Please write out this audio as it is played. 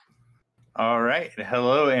All right.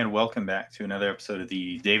 Hello and welcome back to another episode of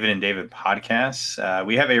the David and David podcast.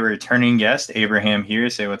 We have a returning guest, Abraham, here.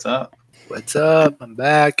 Say what's up. What's up? I'm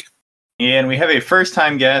back. And we have a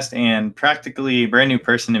first-time guest and practically a brand new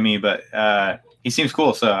person to me, but he seems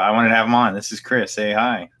cool, so I wanted to have him on. This is Chris. Say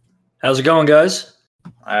hi. How's it going, guys?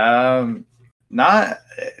 We haven't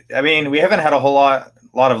had a whole lot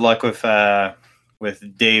of luck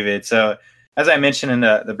with David. So as I mentioned in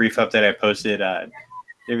the brief update I posted,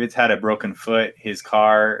 David's had a broken foot. His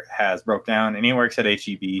car has broke down, and he works at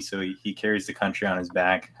HEB, so he carries the country on his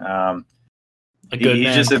back.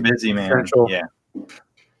 He's just a busy man. Central. Yeah.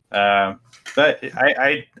 But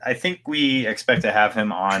I think we expect to have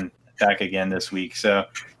him on back again this week. So,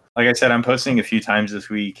 like I said, I'm posting a few times this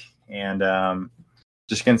week, and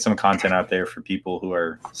just getting some content out there for people who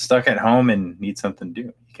are stuck at home and need something to do.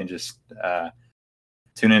 You can just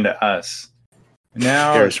tune into us.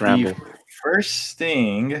 Now, the first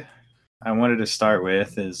thing I wanted to start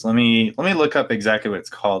with is let me look up exactly what it's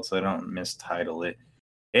called so I don't mistitle it.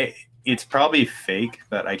 It's probably fake,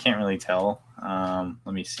 but I can't really tell.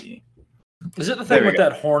 Let me see. Is it the thing with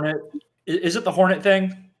that Hornet? Is it the Hornet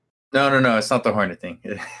thing? No, it's not the Hornet thing.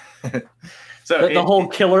 So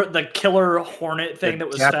the killer Hornet thing that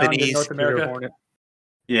was found in North America. Hornet.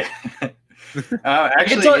 Yeah.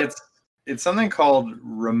 Actually, it's something called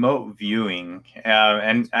remote viewing,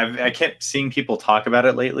 and I kept seeing people talk about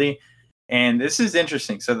it lately, and this is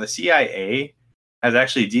interesting. So the CIA has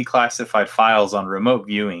actually declassified files on remote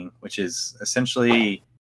viewing, which is essentially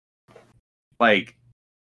like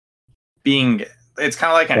it's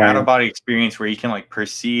kind of like an out-of-body experience where you can like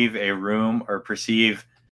perceive a room or perceive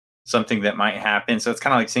something that might happen. So it's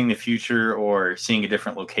kind of like seeing the future or seeing a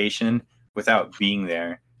different location without being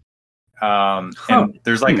there. And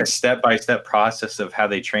there's like a step-by-step process of how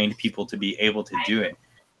they trained people to be able to do it.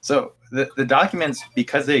 So the documents,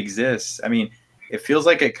 because they exist, I mean, it feels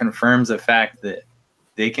like it confirms the fact that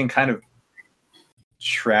they can kind of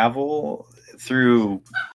travel through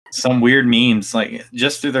some weird memes, like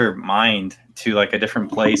just through their mind to like a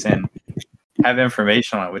different place and have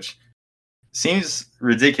information on it, which seems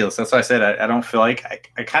ridiculous. That's why I said I don't feel like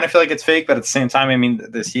I kind of feel like it's fake, but at the same time, I mean,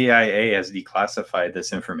 the CIA has declassified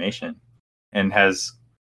this information and has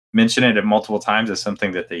mentioned it multiple times as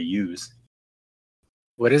something that they use.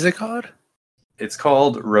 What is it called? It's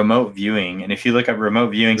called remote viewing, and if you look up remote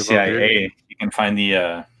viewing CIA, you can find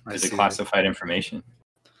the declassified information.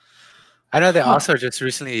 I know they also just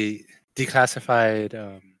recently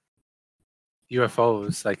declassified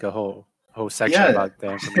UFOs, like a whole section about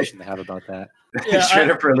the information they have about that. Yeah, straight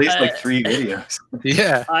up released like 3 videos.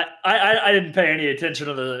 Yeah, I didn't pay any attention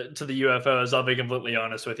to the UFOs. I'll be completely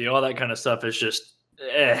honest with you. All that kind of stuff is just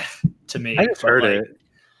to me. I just heard it.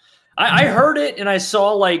 I heard it and I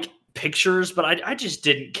saw like pictures, but I just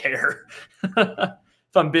didn't care.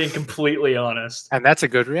 If I'm being completely honest. And that's a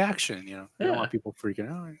good reaction, you know. You don't want people freaking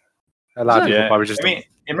out. A lot of people probably just. I mean,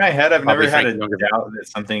 in my head, I've never had a doubt that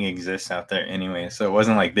something exists out there anyway, so it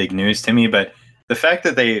wasn't like big news to me. But the fact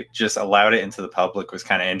that they just allowed it into the public was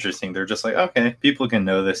kind of interesting. They're just like, okay, people can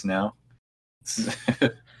know this now.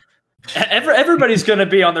 Everybody's going to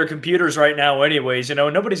be on their computers right now anyways. You know,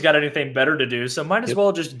 nobody's got anything better to do, so might as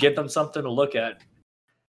well just give them something to look at.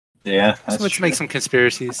 Yeah. Let's make some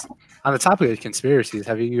conspiracies. On the topic of conspiracies,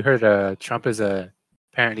 have you heard Trump is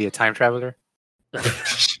apparently a time traveler?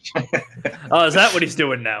 Oh, is that what he's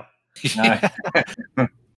doing now? I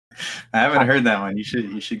haven't heard that one. You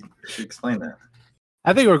should explain that.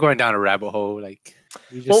 I think we're going down a rabbit hole. Like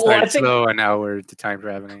we just started slow, and now we're to time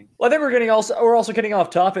traveling. Well, I think we're also getting off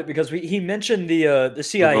topic because he mentioned the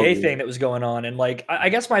CIA thing that was going on, and like I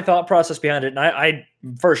guess my thought process behind it, and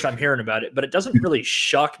I'm hearing about it, but it doesn't really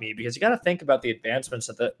shock me because you got to think about the advancements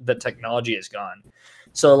that the technology has gone.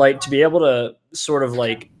 So like to be able to sort of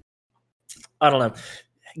like, I don't know,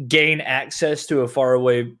 gain access to a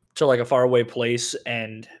faraway place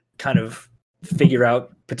and kind of figure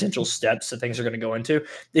out potential steps that things are going to go into.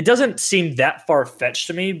 It doesn't seem that far-fetched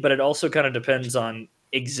to me, but it also kind of depends on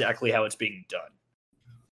exactly how it's being done.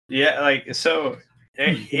 Yeah, like so.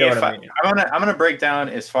 I'm gonna break down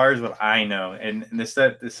as far as what I know, and this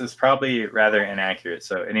is probably rather inaccurate.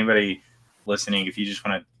 So anybody listening, if you just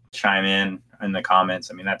want to chime in the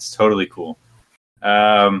comments, I mean that's totally cool.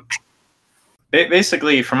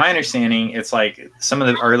 Basically, from my understanding, it's like some of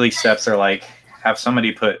the early steps are like have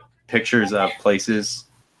somebody put pictures of places,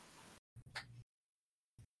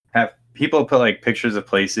 have people put like pictures of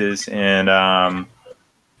places and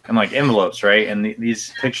like envelopes, right? And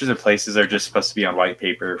these pictures of places are just supposed to be on white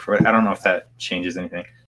paper. I don't know if that changes anything.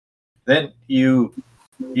 Then you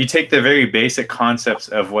take the very basic concepts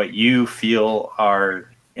of what you feel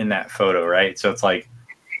are in that photo, right? So it's like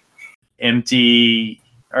empty,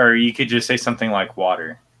 or you could just say something like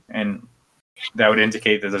water, and that would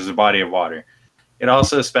indicate that there's a body of water. It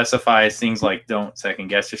also specifies things like don't second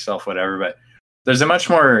guess yourself, whatever, but there's a much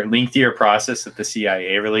more lengthier process that the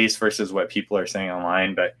CIA released versus what people are saying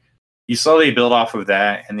online. But you slowly build off of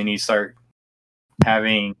that, and then you start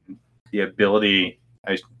having the ability,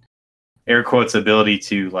 air quotes, ability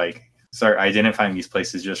to like start identifying these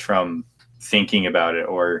places just from thinking about it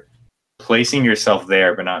or placing yourself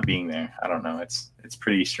there but not being there. I don't know. It's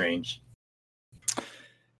pretty strange.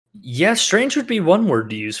 Yeah, strange would be one word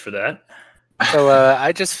to use for that. So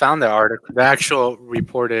I just found the article, the actual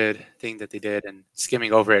reported thing that they did, and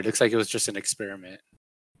skimming over it, looks like it was just an experiment.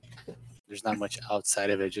 There's not much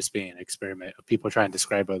outside of it, just being an experiment of people trying to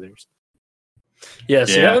describe others. Yeah,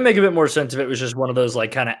 so that would make a bit more sense if it was just one of those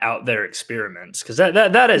like kind of out there experiments, because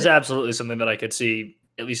that is absolutely something that I could see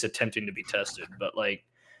at least attempting to be tested. But like,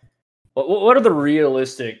 what are the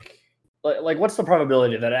realistic, like what's the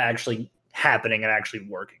probability of that actually happening and actually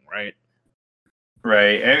working, right?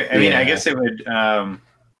 Right. I mean, I guess it would.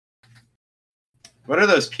 What are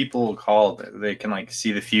those people called? They can like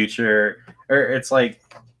see the future, or it's like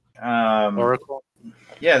Oracle.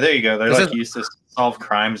 Yeah, there you go. They're like used to solve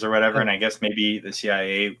crimes or whatever, and I guess maybe the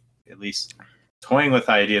CIA, at least toying with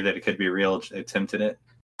the idea that it could be real, attempted it.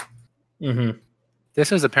 Mm-hmm.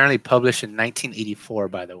 This was apparently published in 1984,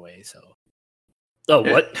 by the way. So. Oh,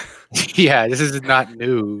 what? Yeah, this is not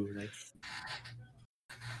new.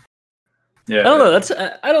 Yeah, I don't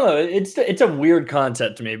know. I don't know. It's a weird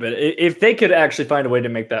concept to me, but if they could actually find a way to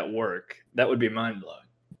make that work, that would be mind blowing.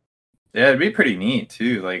 Yeah, it'd be pretty neat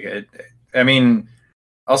too. Like, I mean,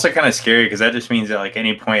 also kind of scary because that just means that like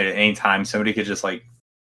any point at any time, somebody could just like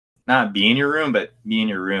not be in your room, but be in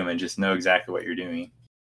your room and just know exactly what you're doing.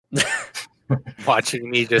 Watching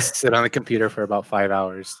me just sit on the computer for about 5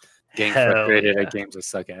 hours, getting frustrated at games I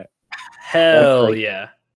suck at. Hell yeah.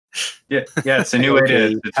 Yeah, it's a new way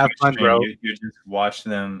to have fun, bro. You just watch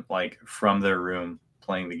them like from their room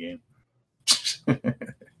playing the game.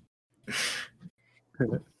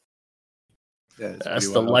 That's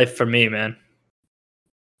the life for me, man.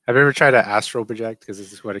 Have you ever tried to astral project? Because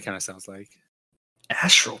this is what it kind of sounds like.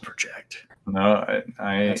 Astral project? No,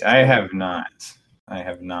 I have not. I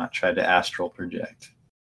have not tried to astral project.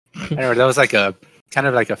 I remember that was like a kind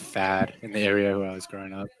of like a fad in the area where I was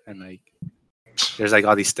growing up, and like there's like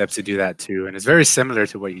all these steps to do that too, and it's very similar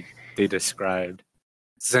to what they described.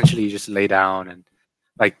 Essentially, you just lay down and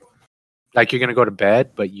like you're gonna go to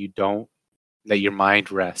bed, but you don't let your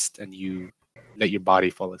mind rest, and you let your body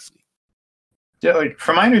fall asleep. Yeah, like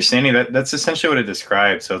from my understanding, that's essentially what it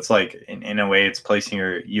describes. So it's like in a way, it's placing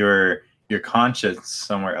your conscience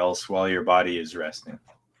somewhere else while your body is resting.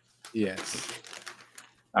 Yes.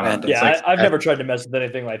 I've never tried to mess with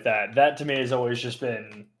anything like that. That to me has always just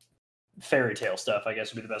been fairy tale stuff, I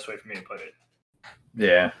guess would be the best way for me to put it.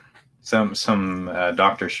 Yeah. Some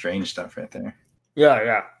Doctor Strange stuff right there.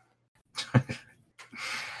 Yeah.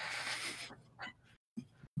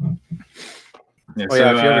 If you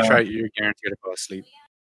ever try it, you're guaranteed to fall asleep.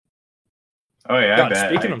 Oh yeah, God,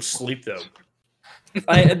 speaking of sleep though,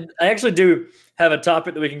 I actually do have a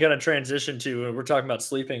topic that we can kind of transition to when we're talking about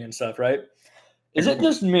sleeping and stuff, right? Is it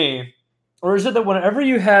just me, or is it that whenever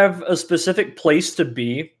you have a specific place to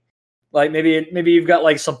be, like maybe you've got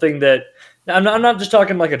like something that I'm not just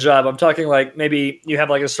talking like a job. I'm talking like maybe you have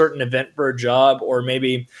like a certain event for a job, or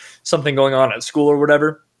maybe something going on at school or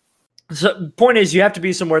whatever. So point is, you have to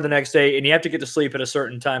be somewhere the next day, and you have to get to sleep at a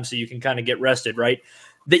certain time so you can kind of get rested, right?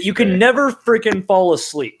 That you can never freaking fall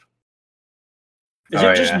asleep. Is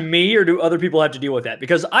it just me, or do other people have to deal with that?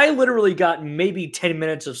 Because I literally got maybe 10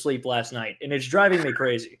 minutes of sleep last night, and it's driving me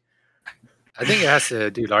crazy. I think it has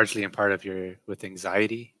to do largely in part with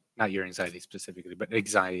anxiety. Not your anxiety specifically, but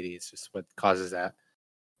anxiety is just what causes that.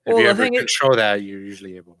 If you ever control that, you're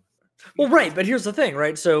usually able. Well, right, but here's the thing,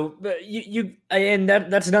 right? So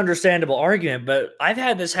that's an understandable argument, but I've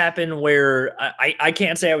had this happen where I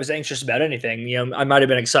can't say I was anxious about anything. You know, I might have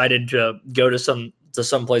been excited to go to some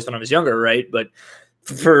place when I was younger, right? But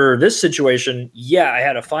for this situation, I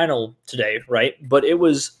had a final today, right? But it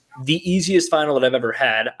was the easiest final that I've ever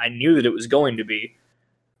had. I knew that it was going to be,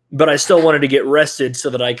 but I still wanted to get rested so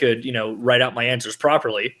that I could, write out my answers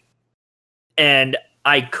properly. And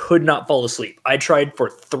I could not fall asleep. I tried for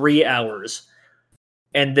 3 hours,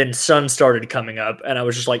 and then sun started coming up, and I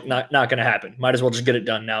was just like, not going to happen. Might as well just get it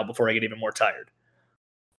done now before I get even more tired.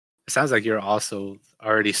 It sounds like you're also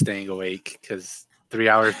already staying awake because 3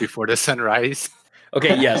 hours before the sunrise.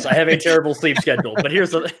 Okay, yes, I have a terrible sleep schedule, but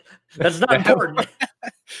that's not important.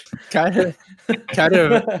 kind of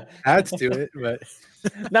adds to it, but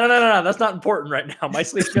No. That's not important right now. My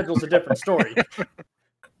sleep schedule's a different story.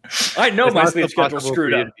 I know my sleep schedule's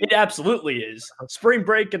screwed up. It absolutely is. Spring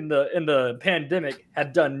break and the pandemic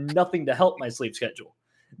have done nothing to help my sleep schedule.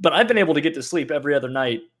 But I've been able to get to sleep every other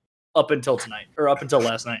night up until tonight, or up until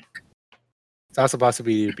last night. It's also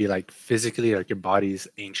possibly to be like physically, like your body's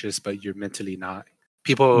anxious, but you're mentally not.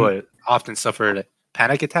 People often suffer like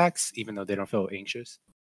panic attacks, even though they don't feel anxious.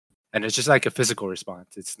 And it's just like a physical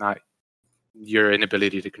response. It's not your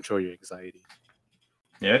inability to control your anxiety.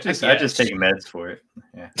 Yeah, I just take meds for it.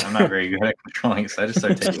 Yeah, I'm not very good at controlling it, so I just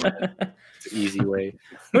start taking meds. It's an easy way.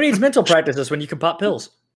 Who needs mental practices when you can pop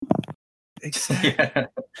pills? Yeah.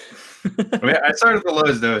 I started with the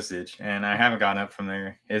lowest dosage, and I haven't gotten up from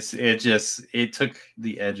there. It took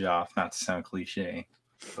the edge off. Not to sound cliche.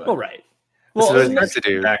 But Well, right. Well, Well, that's to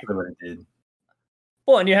do. exactly what it did.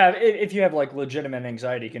 well, and if you have like legitimate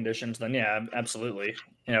anxiety conditions, then yeah, absolutely.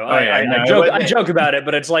 You know, Oh, yeah, I joke about it,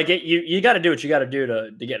 but it's like you got to do what you got to do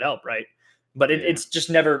to get help, right? But it's just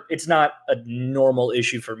never. It's not a normal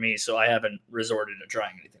issue for me, so I haven't resorted to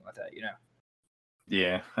trying anything like that. You know.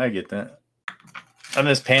 Yeah, I get that. And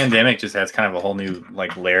this pandemic just has kind of a whole new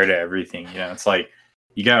like layer to everything. You know, it's like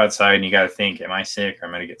you go outside and you got to think, am I sick or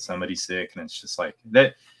am I going to get somebody sick? And it's just like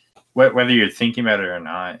that. Whether you're thinking about it or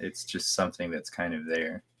not, it's just something that's kind of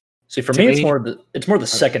there. See, for me, it's more the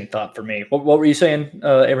second thought for me. What were you saying,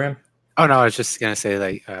 Abraham? Oh no, I was just gonna say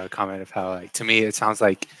like a comment of how like to me it sounds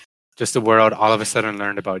like just the world all of a sudden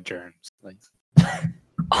learned about germs. Like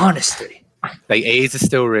Honestly, like AIDS is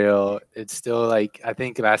still real. It's still like I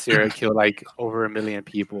think last year it killed like over 1 million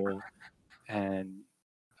people, and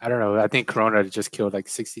I don't know. I think Corona just killed like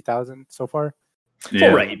 60,000 so far. Yeah.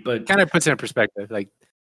 well, right, but Kind of puts it in perspective. Like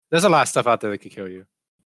there's a lot of stuff out there that could kill you.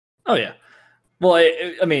 oh yeah. Well,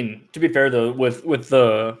 I mean, to be fair though, with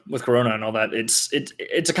Corona and all that, it's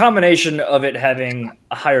a combination of it having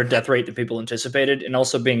a higher death rate than people anticipated, and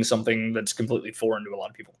also being something that's completely foreign to a lot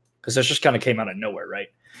of people because this just kind of came out of nowhere, right?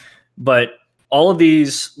 But all of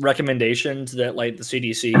these recommendations that like the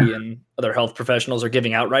CDC and other health professionals are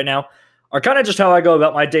giving out right now are kind of just how I go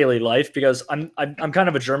about my daily life because I'm kind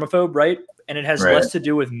of a germaphobe, right? And it has less to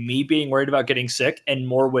do with me being worried about getting sick and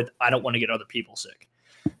more with I don't want to get other people sick.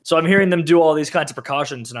 So I'm hearing them do all these kinds of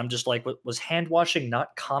precautions, and I'm just like, was hand washing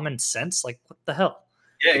not common sense? Like, what the hell?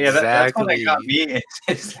 Yeah, that's what got me.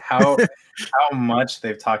 It's how much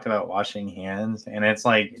they've talked about washing hands, and it's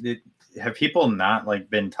like, have people not like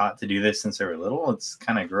been taught to do this since they were little? It's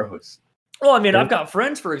kind of gross. Well, I mean, I've got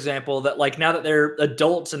friends, for example, that like now that they're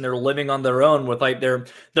adults and they're living on their own with like their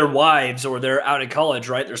wives or they're out of college,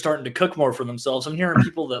 right? They're starting to cook more for themselves. I'm hearing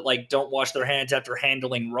people that like don't wash their hands after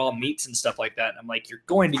handling raw meats and stuff like that. And I'm like, you're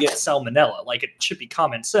going to get salmonella. Like it should be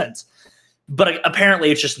common sense. But apparently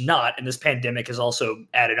it's just not. And this pandemic has also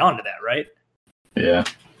added on to that, right? Yeah.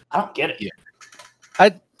 I don't get it. Yeah.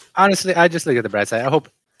 I just look at the bright side. I hope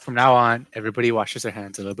from now on everybody washes their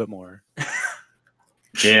hands a little bit more.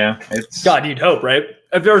 Yeah, it's God, you'd hope, right?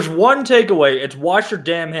 If there's one takeaway, it's wash your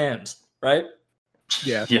damn hands, right?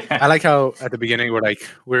 Yeah. Yeah. I like how at the beginning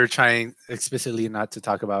we're trying explicitly not to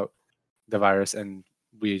talk about the virus, and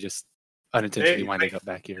we just unintentionally winding up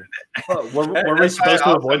back here. Were we supposed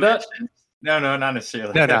to avoid that? No, not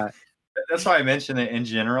necessarily. No. That's why I mentioned it in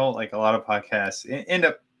general. Like a lot of podcasts end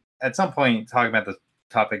up at some point talking about the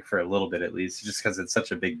topic for a little bit at least, just because it's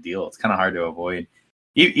such a big deal. It's kind of hard to avoid.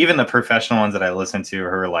 Even the professional ones that I listen to who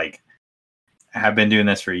are like have been doing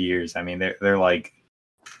this for years. I mean, they're like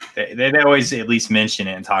they always at least mention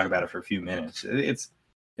it and talk about it for a few minutes. It's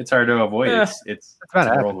hard to avoid. Yeah. It's That's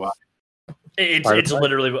worldwide. It's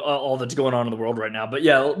literally all that's going on in the world right now. But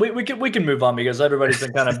yeah, we can move on because everybody's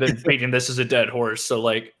been kind of been beating this as a dead horse. So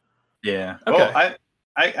like, yeah. Okay. Well,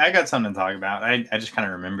 I got something to talk about. I just kind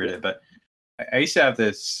of remembered it, but I used to have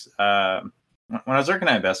this when I was working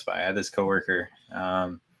at Best Buy. I had this coworker.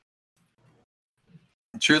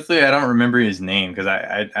 Truthfully, I don't remember his name because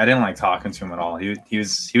I didn't like talking to him at all. He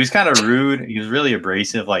was kind of rude. He was really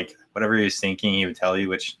abrasive. Like whatever he was thinking, he would tell you,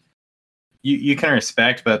 which you can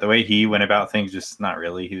respect. But the way he went about things, just not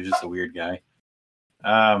really. He was just a weird guy.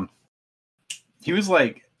 He was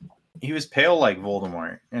pale like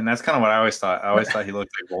Voldemort, and that's kind of what I always thought. I always thought he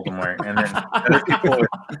looked like Voldemort, and then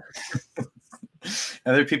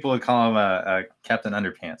other people would call him Captain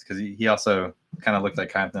Underpants because he also kind of looked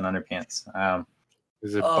like Captain Underpants.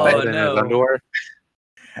 Is it bald in his underwear?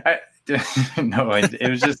 No, it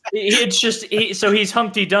was just. So he's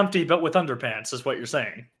Humpty Dumpty, but with underpants, is what you're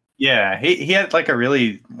saying. Yeah, he had like a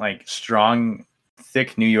really like strong,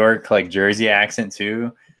 thick New York like Jersey accent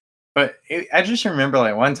too. But I just remember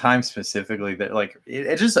like one time specifically that like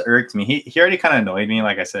it just irked me. He already kind of annoyed me,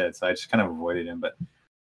 like I said, so I just kind of avoided him. But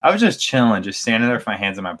I was just chilling, just standing there with my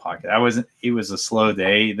hands in my pocket. It was a slow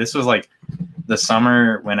day. This was like the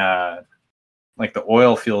summer when like the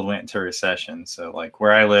oil field went into recession. So like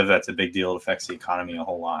where I live, that's a big deal. It affects the economy a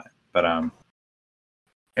whole lot. But I'm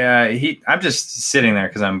just sitting there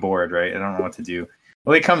because I'm bored, right? I don't know what to do.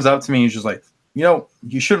 Well, he comes up to me. He's just like,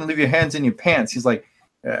 you shouldn't leave your hands in your pants. He's like,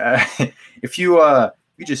 if you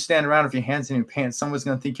just stand around with your hands in your pants, someone's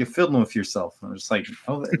gonna think you're fiddling with yourself. And I'm just like,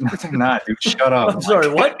 oh, no, they're not, dude. Shut up. I'm sorry,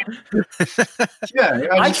 what? Yeah,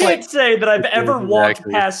 I can't say that I've ever walked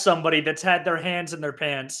past somebody that's had their hands in their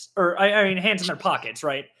pants, or I mean, hands in their pockets,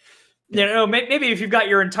 right? Maybe if you've got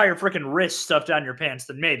your entire freaking wrist stuffed down your pants,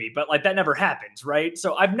 then maybe. But like that never happens, right?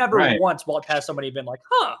 So I've never once walked past somebody and been like,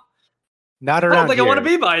 huh. Not around I don't think here. I want to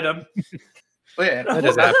be by them. Well, yeah, that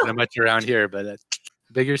doesn't happen much around here, but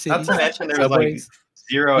bigger cities. Not to mention there's like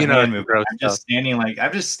zero hand movement. I'm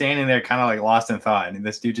just standing there, kind of like lost in thought, and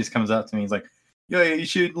this dude just comes up to me. He's like, "Yo, you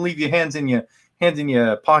shouldn't leave your hands in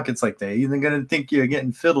your pockets like that. You're gonna think you're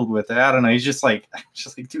getting fiddled with it." I don't know. He's just like,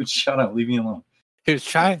 dude, shut up, leave me alone. He was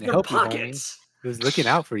trying to help pockets. you. He was looking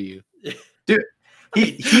out for you, dude.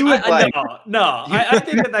 He was like, no. I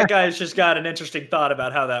think that guy's just got an interesting thought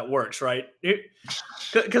about how that works, right?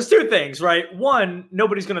 Because two things, right? One,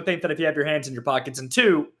 nobody's going to think that if you have your hands in your pockets, and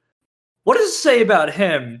two, what does it say about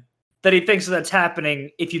him that he thinks that's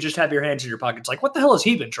happening if you just have your hands in your pockets? Like, what the hell has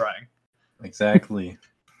he been trying? Exactly.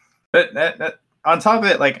 But that on top of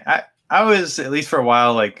it, like I was, at least for a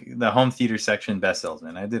while, like the home theater section best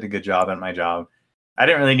salesman. I did a good job at my job. I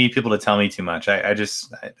didn't really need people to tell me too much. I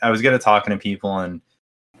was good at talking to people, and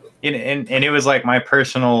it was like my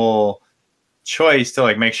personal choice to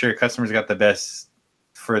like make sure customers got the best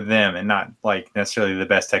for them and not like necessarily the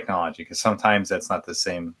best technology, because sometimes that's not the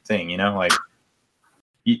same thing, like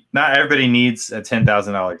not everybody needs a $10,000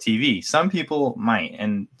 TV. Some people might,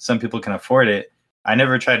 and some people can afford it. I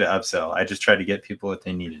never tried to upsell. I just tried to get people what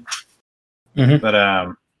they needed. Mm-hmm.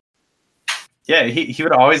 But yeah, he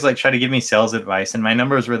would always like try to give me sales advice, and my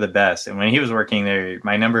numbers were the best. And when he was working there,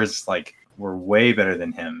 my numbers like were way better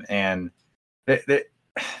than him. And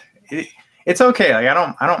it's okay. Like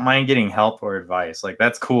I don't mind getting help or advice. Like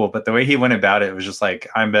that's cool. But the way he went about it was just like,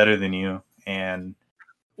 I'm better than you. And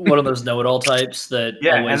one of those know-it-all types that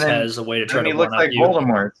always has a way to try to. He looked like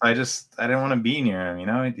Voldemort. So I didn't want to be near him.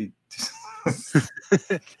 Did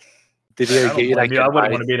he get you like? I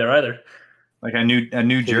wouldn't want to be there either. Like a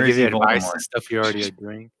New Jersey Voldemort stuff you already are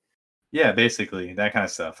doing. Yeah, basically that kind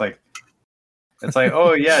of stuff. Like it's like,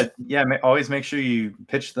 oh yeah. Always make sure you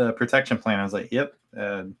pitch the protection plan. I was like, yep.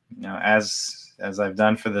 As I've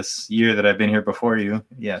done for this year that I've been here before you.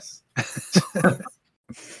 Yes.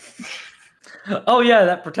 Oh yeah,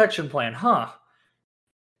 that protection plan, huh?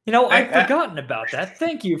 I've forgotten about that.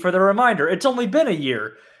 Thank you for the reminder. It's only been a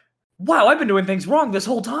year. Wow, I've been doing things wrong this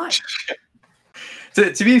whole time.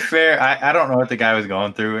 To be fair, I don't know what the guy was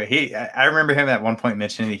going through. I remember him at one point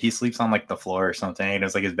mentioning that he sleeps on like the floor or something. And it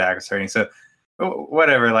was like his back was hurting. So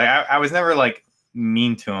whatever. Like I was never like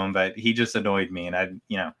mean to him, but he just annoyed me, and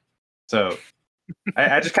so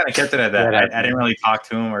I just kind of kept it at that. I didn't really talk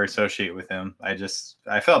to him or associate with him. I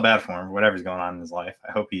felt bad for him, whatever's going on in his life.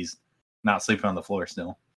 I hope he's not sleeping on the floor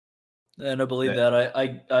still. And I believe that.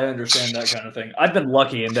 I understand that kind of thing. I've been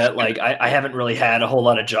lucky in that, like, I haven't really had a whole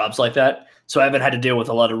lot of jobs like that. So I haven't had to deal with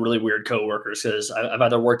a lot of really weird coworkers, because I've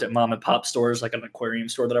either worked at mom and pop stores, like an aquarium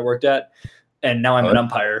store that I worked at, and now I'm an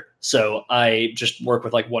umpire. So I just work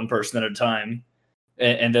with like one person at a time.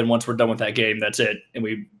 And then once we're done with that game, that's it. And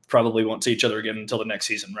we probably won't see each other again until the next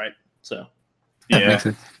season, right? So, yeah.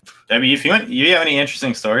 I mean, if you have any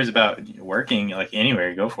interesting stories about working like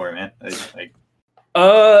anywhere, go for it, man.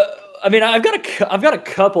 I mean, I've got a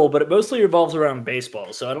couple, but it mostly revolves around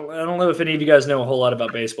baseball. So I don't know if any of you guys know a whole lot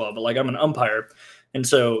about baseball, but like I'm an umpire, and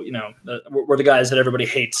so we're the guys that everybody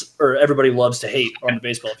hates or everybody loves to hate on the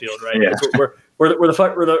baseball field, right? Yeah. We're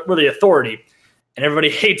the authority, and everybody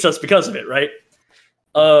hates us because of it, right?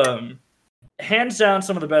 Hands down,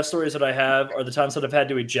 some of the best stories that I have are the times that I've had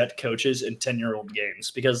to eject coaches in 10-year-old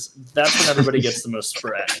games, because that's when everybody gets the most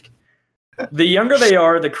sporadic. The younger they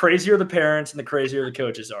are, the crazier the parents and the crazier the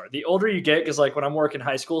coaches are. The older you get, because like when I'm working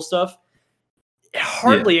high school stuff,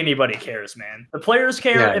 hardly anybody cares, man. The players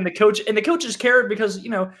care, and the coaches care because,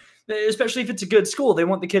 especially if it's a good school, they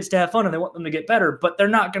want the kids to have fun and they want them to get better, but they're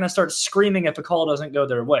not going to start screaming if a call doesn't go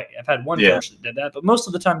their way. I've had one coach that did that, but most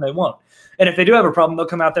of the time they won't. And if they do have a problem, they'll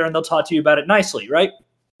come out there and they'll talk to you about it nicely, right?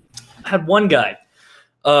 I had one guy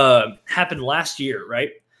happened last year,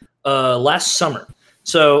 right? Last summer.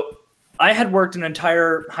 So I had worked an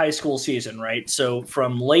entire high school season, right? So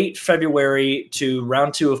from late February to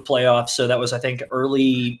round 2 of playoffs. So that was, I think,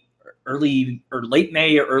 early early or late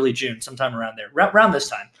May or early June, sometime around there, around this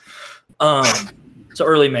time. So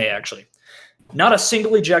early May, actually. Not a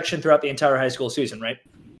single ejection throughout the entire high school season, right?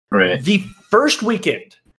 Right. The first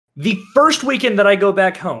weekend that I go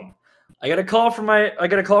back home, I got a call from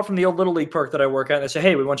the old Little League park that I work at. And they say,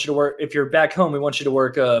 hey, we want you to work. If you're back home, we want you to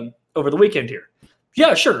work over the weekend here.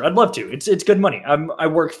 Yeah, sure. I'd love to. It's good money. I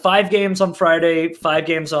work 5 games on Friday, 5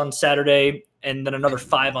 games on Saturday, and then another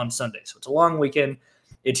 5 on Sunday. So it's a long weekend.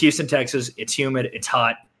 It's Houston, Texas. It's humid. It's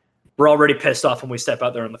hot. We're already pissed off when we step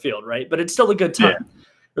out there on the field, right? But it's still a good time. Yeah.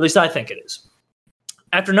 Or at least I think it is.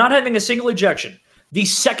 After not having a single ejection, the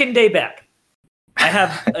second day back, I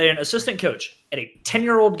have an assistant coach at a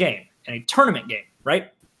 10-year-old game and a tournament game,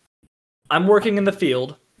 right? I'm working in the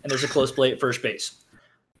field, and there's a close play at first base.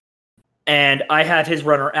 And I have his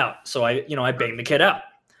runner out. So I bang the kid out.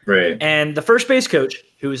 Right. And the first base coach,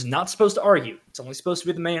 who is not supposed to argue, it's only supposed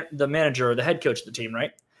to be the manager or the head coach of the team,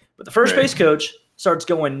 right? But the first base coach starts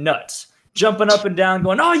going nuts, jumping up and down,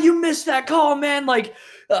 going, oh, you missed that call, man. Like,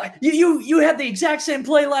 you had the exact same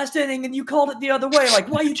play last inning and you called it the other way. Like,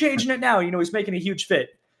 why are you changing it now? He's making a huge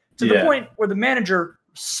fit. To the point where the manager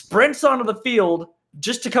sprints onto the field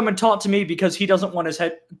just to come and talk to me because he doesn't want his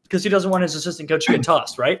assistant coach to get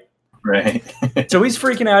tossed, right? Right. So he's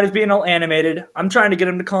freaking out. He's being all animated. I'm trying to get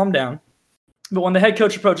him to calm down. But when the head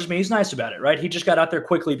coach approaches me, he's nice about it, right? He just got out there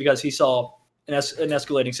quickly because he saw an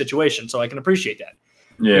escalating situation, so I can appreciate that.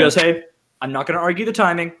 Yeah. He goes, hey, I'm not going to argue the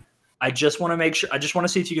timing. I just want to make sure. I just want to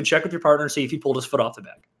see if you can check with your partner and see if he pulled his foot off the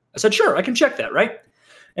bag. I said, sure, I can check that, right?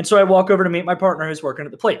 And so I walk over to meet my partner who's working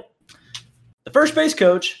at the plate. The first base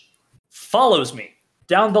coach follows me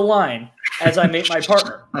down the line as I meet my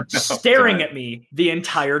partner, staring at me the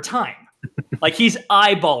entire time. Like he's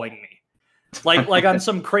eyeballing me. Like I'm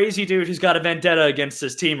some crazy dude who's got a vendetta against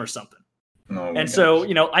his team or something. And so,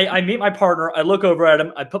 I meet my partner, I look over at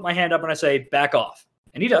him, I put my hand up and I say, back off.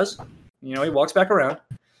 And he does. He walks back around.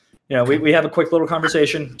 We have a quick little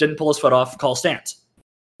conversation, didn't pull his foot off, call stance.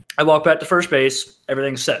 I walk back to first base,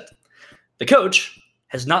 everything's set. The coach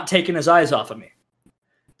has not taken his eyes off of me.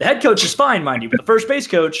 The head coach is fine, mind you, but the first base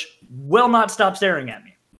coach will not stop staring at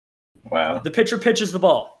me. Wow. The pitcher pitches the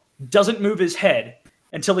ball, doesn't move his head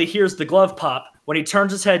until he hears the glove pop when he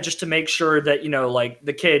turns his head just to make sure that,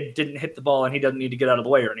 the kid didn't hit the ball and he doesn't need to get out of the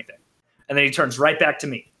way or anything. And then he turns right back to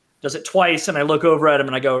me. Does it twice, and I look over at him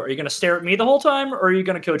and I go, are you going to stare at me the whole time or are you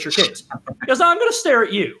going to coach your kids? He goes, no, I'm going to stare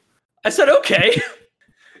at you. I said, okay.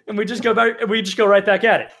 And we just go right back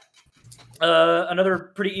at it.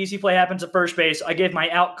 Another pretty easy play happens at first base. I give my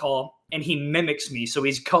out call, and he mimics me, so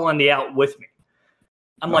he's calling the out with me.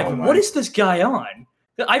 I'm like, what is this guy on?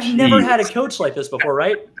 I've never had a coach like this before,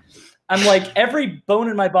 right? I'm like, every bone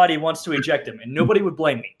in my body wants to eject him, and nobody would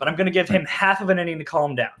blame me, but I'm going to give him half of an inning to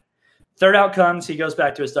calm down. Third out comes, he goes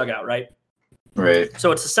back to his dugout, right? Right.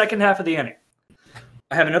 So it's the second half of the inning.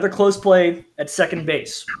 I have another close play at second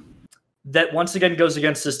base that once again goes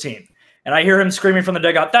against this team. And I hear him screaming from the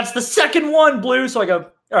dugout, that's the second one, Blue. So I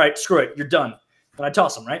go, all right, screw it. You're done. And I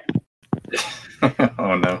toss him, right?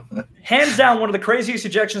 Oh, no. Hands down, one of the craziest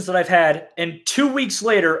ejections that I've had. And 2 weeks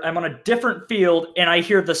later, I'm on a different field, and I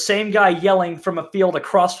hear the same guy yelling from a field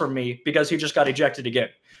across from me because he just got ejected again.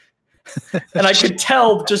 And I could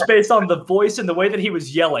tell just based on the voice and the way that he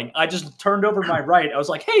was yelling. I just turned over to my right. I was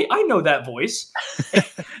like, hey, I know that voice.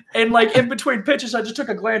 And in between pitches, I just took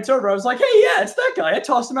a glance over. I was like, hey, yeah, it's that guy. I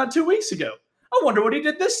tossed him out 2 weeks ago. I wonder what he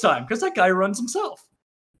did this time because that guy runs himself.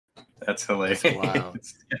 That's hilarious. Wow.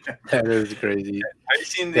 That is crazy. Have you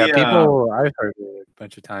seen the people? I've heard it a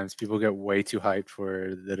bunch of times. People get way too hyped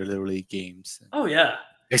for the Little League games. Oh, yeah.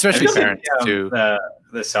 Especially parents, too.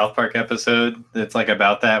 The South Park episode that's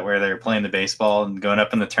about that where they're playing the baseball and going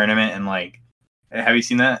up in the tournament and have you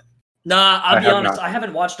seen that? Nah, I'll be honest. I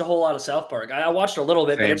haven't watched a whole lot of South Park. I watched a little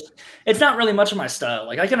bit, but it's not really much of my style.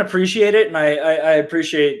 I can appreciate it, and I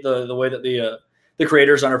appreciate the way that the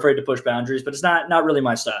creators aren't afraid to push boundaries, but it's not really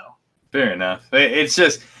my style. Fair enough. It's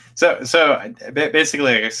just so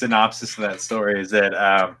basically a synopsis of that story is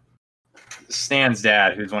that Stan's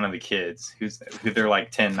dad, who's one of the kids, who they're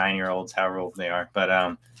 10, 9-year-olds, however old they are,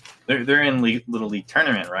 but they're in Little League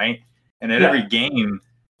tournament, right? And at every game,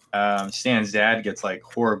 Stan's dad gets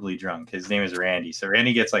horribly drunk. His name is Randy. So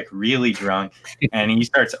Randy gets really drunk, and he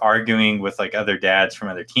starts arguing with other dads from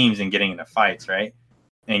other teams and getting into fights, right?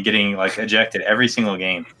 And getting ejected every single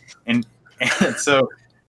game. And so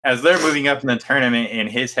as they're moving up in the tournament, in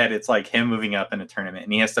his head, it's him moving up in a tournament,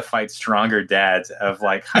 and he has to fight stronger dads of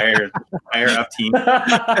higher up teams.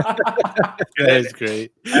 That is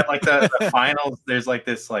great. At the finals, there's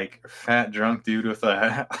this fat drunk dude with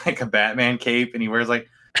a Batman cape, and he wears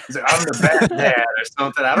He's like, I'm the bad dad or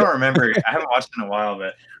something. I don't remember. I haven't watched it in a while,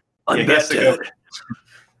 but he has to go.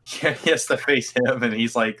 Yeah, he has to face him, and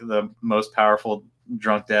he's like the most powerful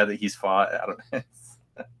drunk dad that he's fought. I don't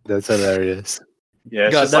know. That's hilarious. Yeah,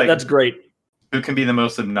 it's God, just like that's great. who can be the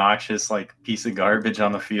most obnoxious like piece of garbage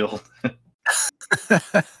on the field.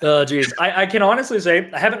 Oh, geez. I can honestly say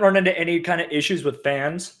I haven't run into any kind of issues with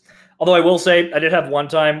fans. Although I will say I did have one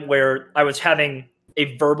time where I was having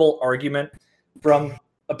a verbal argument from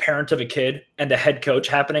a parent of a kid and the head coach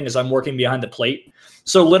happening as I'm working behind the plate.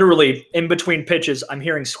 So literally in between pitches, I'm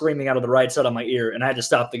hearing screaming out of the right side of my ear, and I had to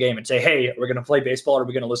stop the game and say, hey, are we going to play baseball or are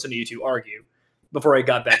we going to listen to you two argue before I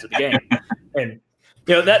got back to the game? And,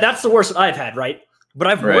 that's the worst I've had, right? But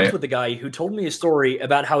I've worked with a guy who told me a story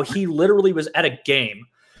about how he literally was at a game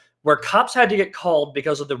where cops had to get called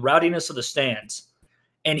because of the rowdiness of the stands.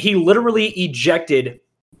 And he literally ejected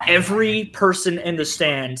every person in the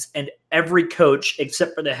stands and every coach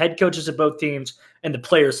except for the head coaches of both teams and the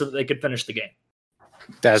players so that they could finish the game.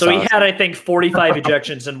 That's so awesome. He had, I think, 45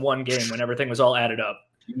 ejections in one game when everything was all added up.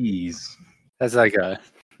 Jeez. That's like a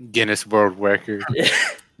Guinness World Record.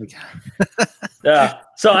 Yeah.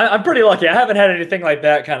 So I'm pretty lucky. I haven't had anything like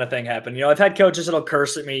that kind of thing happen. I've had coaches that'll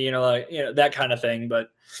curse at me, that kind of thing, but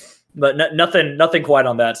nothing quite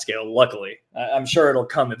on that scale. Luckily, I'm sure it'll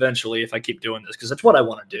come eventually if I keep doing this because that's what I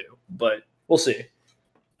want to do. But we'll see.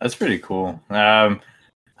 That's pretty cool. I'm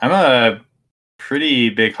a pretty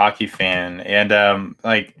big hockey fan, and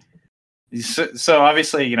so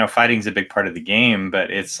obviously fighting's a big part of the game, but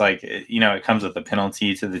it's like it comes with a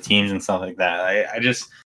penalty to the teams and stuff like that.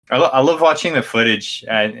 I love watching the footage.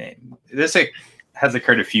 This has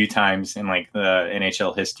occurred a few times in like the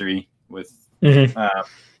NHL history with that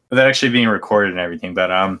actually being recorded and everything.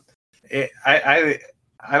 But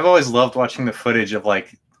I've always loved watching the footage of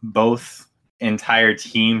like both entire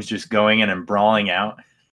teams just going in and brawling out.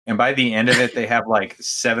 And by the end of it, they have like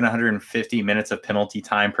 750 minutes of penalty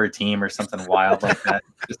time per team or something wild like that.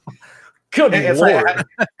 Good Lord. Like,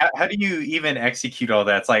 how do you even execute all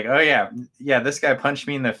that? It's like, oh yeah, this guy punched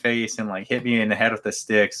me in the face and like hit me in the head with the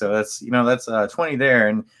stick. So that's 20 there,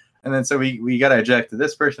 and then so we got to eject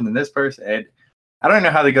this person and this person. And I don't know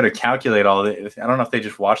how they go to calculate all this. I don't know if they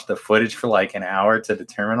just watch the footage for like an hour to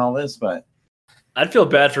determine all this, but I'd feel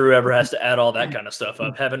bad for whoever has to add all that kind of stuff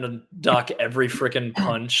up, having to dock every freaking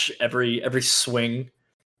punch, every swing,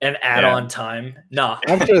 and add on time. Nah,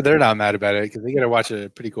 I'm sure they're not mad about it because they got to watch a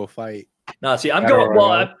pretty cool fight. No, see, I'm going.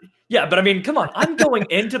 Well, but I mean, come on, I'm going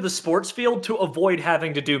into the sports field to avoid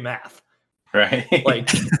having to do math. Right. Like,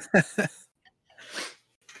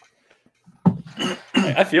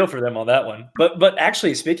 I feel for them on that one. But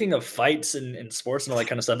actually, speaking of fights and sports and all that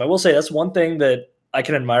kind of stuff, I will say that's one thing that I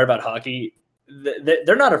can admire about hockey.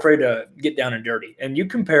 They're not afraid to get down and dirty. And you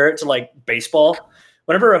compare it to like baseball.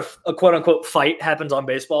 Whenever a quote unquote fight happens on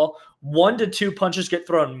baseball, 1 to 2 punches get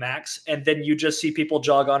thrown max, and then you just see people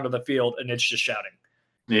jog onto the field and it's just shouting.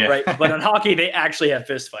 Yeah. Right. But in hockey, they actually have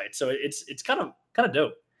fist fights. So it's kind of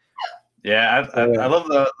dope. Yeah, I love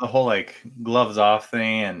the whole like gloves off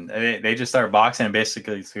thing, and they just start boxing, and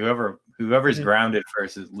basically it's whoever's grounded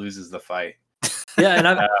first loses the fight. Yeah, and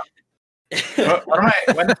one of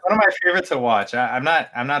my favorites to watch. I'm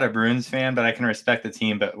not a Bruins fan, but I can respect the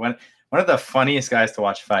team. But one of the funniest guys to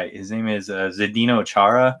watch fight, his name is Zdeno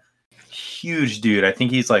Chara. Huge dude. I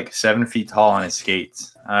think he's like 7 feet tall on his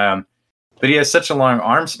skates. But he has such a long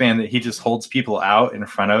arm span that he just holds people out in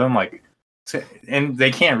front of him, like, and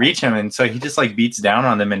they can't reach him, and so he just like beats down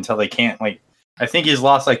on them until they can't. Like, I think he's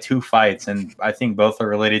lost like 2 fights, and I think both are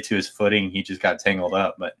related to his footing. He just got tangled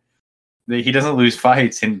up, but he doesn't lose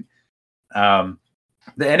fights. And the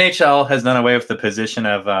NHL has done away with the position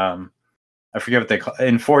of I forget what they call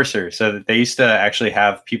enforcer. So that they used to actually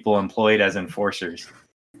have people employed as enforcers,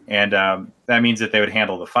 and that means that they would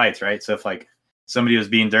handle the fights, right? So if like somebody was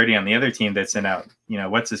being dirty on the other team, they'd send out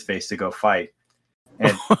what's his face to go fight.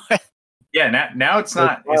 And yeah, now it's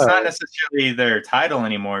not necessarily their title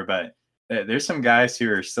anymore, but there's some guys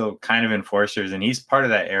who are still kind of enforcers, and he's part of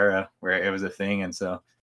that era where it was a thing, and so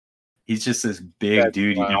he's just this big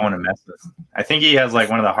dude you don't want to mess with. I think he has like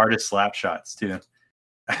one of the hardest slap shots too.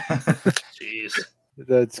 Jeez,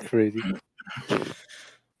 that's crazy. What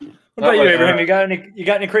about you, Abraham? You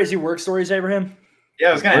got any crazy work stories, Abraham?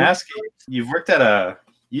 Yeah, I was gonna ask you. You've worked at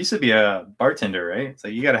you used to be a bartender, right? So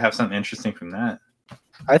you got to have something interesting from that.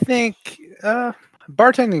 I think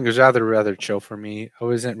bartending was rather chill for me. I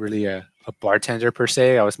wasn't really a bartender per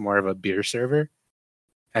se. I was more of a beer server,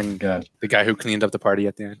 and the guy who cleaned up the party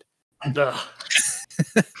at the end.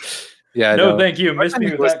 Yeah. No, thank you. Miss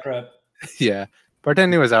me with that crap. Yeah,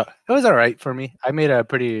 bartending was it was all right for me. I made a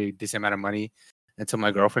pretty decent amount of money, until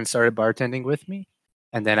my girlfriend started bartending with me,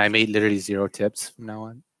 and then I made literally 0 tips from now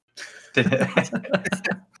on.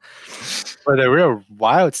 But the real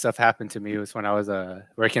wild stuff happened to me was when I was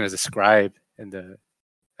working as a scribe in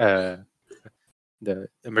the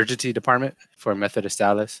emergency department for Methodist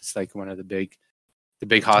Dallas. It's like one of the big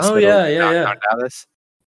hospitals in downtown Dallas.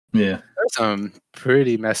 Yeah. There's some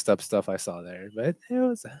pretty messed up stuff I saw there, but it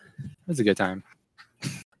was a good time.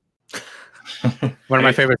 One of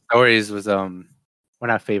my favorite stories was well,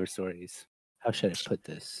 not favorite stories. How should I put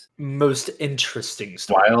this? Most interesting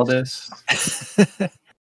story.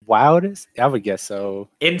 Wildest? I would guess so.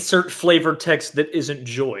 Insert flavor text that isn't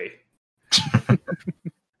joy.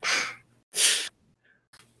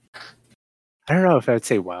 I don't know if I would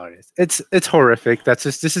say wildest. It's horrific. This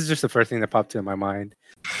is just the first thing that popped into my mind.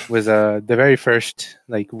 Was the very first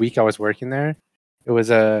week I was working there. It was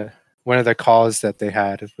one of the calls that they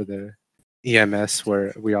had for the EMS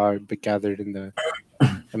where we all gathered in the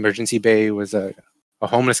emergency bay was a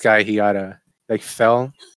homeless guy. He got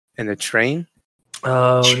fell in the train.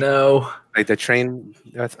 Oh no! The train,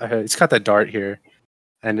 it's got the dart here,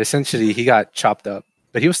 and essentially he got chopped up,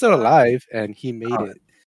 but he was still alive and he made it.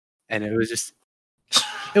 And it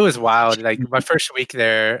was wild. My first week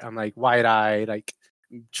there, I'm wide-eyed,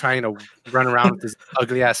 trying to run around with this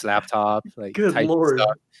ugly ass laptop, good lord.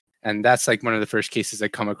 Stuff. And that's one of the first cases I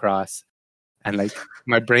come across, and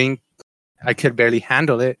my brain, I could barely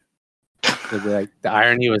handle it. The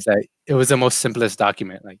irony was that it was the most simplest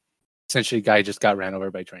document. Essentially, a guy just got ran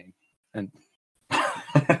over by train, and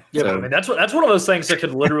yeah, so, I mean that's one of those things that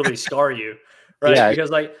could literally scar you, right? Yeah.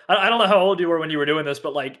 Because I don't know how old you were when you were doing this,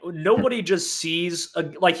 but nobody just sees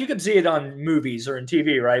you can see it on movies or in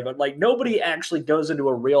TV, right? But nobody actually goes into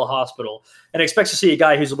a real hospital and expects to see a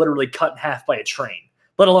guy who's literally cut in half by a train,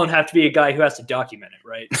 let alone have to be a guy who has to document it,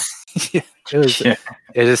 right? Yeah,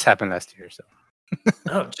 it just happened last year, so.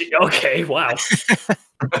 Oh, gee, okay, wow.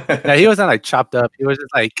 No, he wasn't chopped up. He was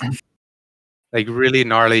just really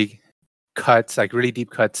gnarly cuts, really deep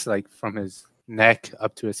cuts, from his neck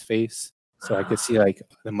up to his face, so I could see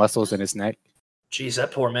the muscles in his neck. Jeez,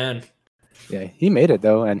 that poor man. Yeah, he made it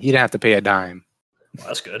though, and he didn't have to pay a dime. Well,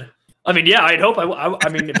 that's good. I mean, yeah, I'd hope. I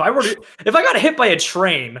mean, if I got hit by a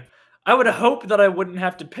train, I would hope that I wouldn't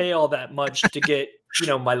have to pay all that much to get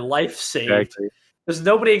my life saved. Exactly. Because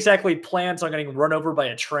nobody exactly plans on getting run over by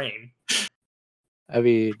a train. I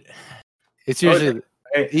mean, it's usually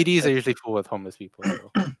EDs are usually full with homeless people.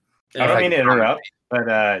 So. I don't mean to interrupt,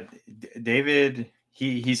 but David,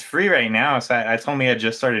 he's free right now. So I told him he had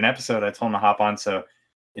just started an episode. I told him to hop on. So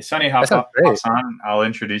if Sonny hops on, I'll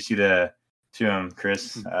introduce you to him,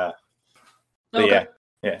 Chris. Okay.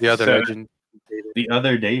 Yeah. The other legend, David. The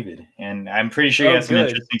other David, and I'm pretty sure he has some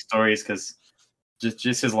interesting stories because.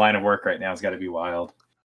 Just his line of work right now has got to be wild.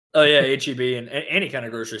 Oh yeah, HEB and any kind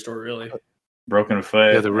of grocery store, really. Broken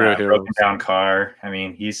foot, broken down car. I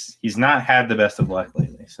mean, he's not had the best of luck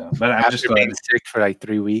lately. So, but I'm just being sick for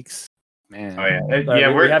 3 weeks, man. Oh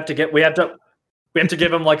yeah, we have to give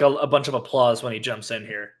him a bunch of applause when he jumps in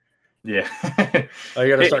here. Yeah. Oh,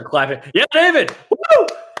 you got to start clapping. Yeah, David. Woo!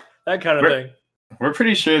 That kind of thing. We're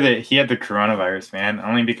pretty sure that he had the coronavirus, man.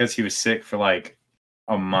 Only because he was sick for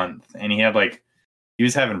a month, and he had he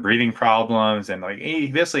was having breathing problems, and he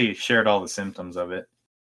basically shared all the symptoms of it.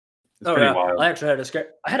 It's pretty wild. I actually had a scare.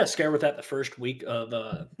 I had a scare with that the first week of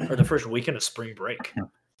or the first weekend of spring break.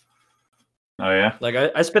 Oh yeah.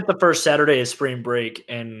 I spent the first Saturday of spring break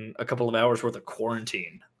in a couple of hours worth of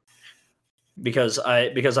quarantine because I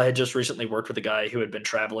had just recently worked with a guy who had been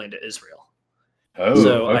traveling to Israel. Oh,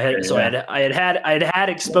 so okay, I had had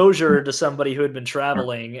exposure to somebody who had been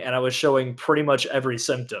traveling, and I was showing pretty much every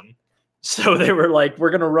symptom. So they were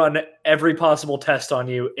we're going to run every possible test on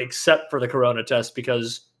you except for the corona test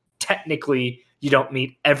because technically you don't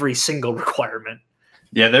meet every single requirement.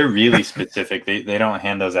 Yeah, they're really specific. They don't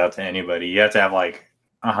hand those out to anybody. You have to have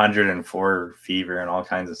 104 fever and all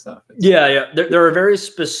kinds of stuff. Yeah. There are very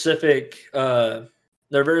specific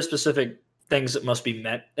things that must be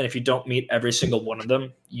met, and if you don't meet every single one of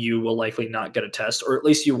them, you will likely not get a test, or at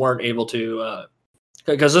least you weren't able to.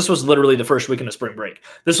 Because this was literally the first weekend of spring break.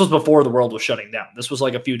 This was before the world was shutting down. This was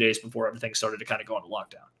a few days before everything started to kind of go into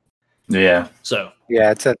lockdown. Yeah. So. Yeah,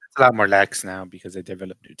 it's a lot more lax now because they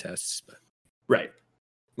developed new tests. Right.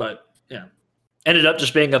 But, yeah. Ended up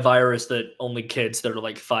just being a virus that only kids that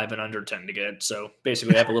are 5 and under tend to get. So,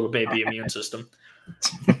 basically have a little baby immune system.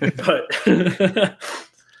 But.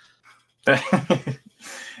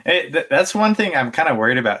 That's one thing I'm kind of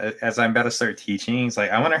worried about as I'm about to start teaching. It's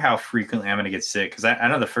I wonder how frequently I'm going to get sick because I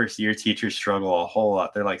know the first year teachers struggle a whole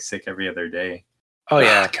lot. They're sick every other day. Oh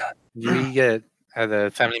yeah, you get at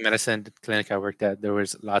the family medicine clinic I worked at, there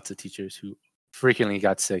was lots of teachers who frequently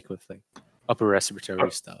got sick with like upper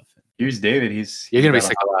respiratory stuff. Here's David. You're gonna be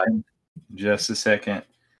sick a lot. Just a second.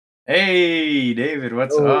 Hey, David,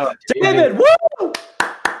 what's Oh, up? David, woo!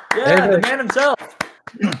 Yeah, David. the man himself.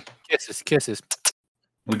 Kisses.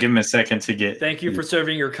 We'll give him a second to get. Thank you for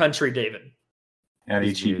serving your country, David. At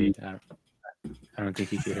HEB. I don't think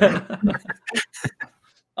he could hear it.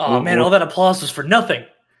 Oh man, all that applause was for nothing.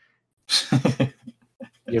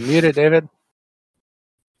 You're muted, David.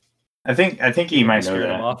 I think he might know Scared him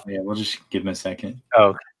that. off. Yeah, we'll just give him a second.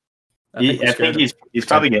 Oh, I think he's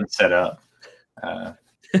probably getting set up. Yeah.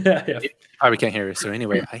 probably can't hear us. So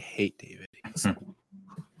anyway, I hate David.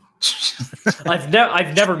 I've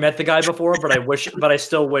never met the guy before, but I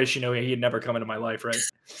still wish he'd never come into my life, right?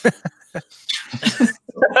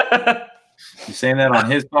 You're saying that on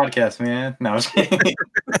his podcast, man? No, I was kidding.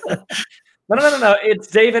 No. It's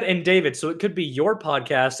David and David, so it could be your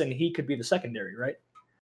podcast, and he could be the secondary, right?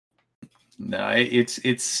 No, it's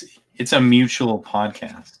a mutual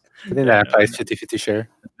podcast. I think that applies 50-50 share.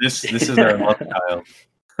 This is our love child.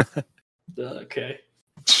 Okay.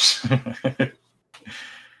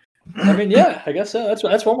 I mean, yeah, I guess so.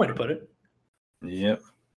 That's one way to put it. Yep.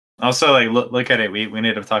 Also, like, look at it. We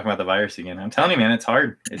ended up talking about the virus again. I'm telling you, man, it's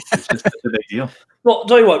hard. It's just such a big deal. Well, I'll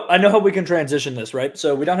tell you what. I know how we can transition this, right?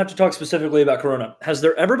 So we don't have to talk specifically about Corona. Has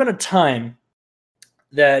there ever been a time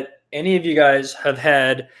that any of you guys have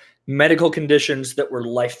had medical conditions that were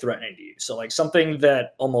life-threatening to you? So, like something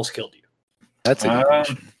that almost killed you. That's a good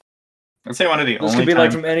question. I'd say one of the This only could be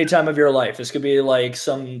times, like from any time of your life. This could be like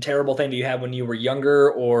some terrible thing that you had when you were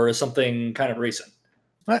younger, or something kind of recent.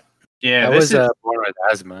 yeah, I this was is born with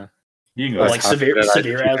asthma. you can Or go. like severe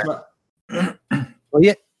hospitalized. asthma. Well,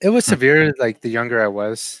 yeah, it was severe. Like the younger I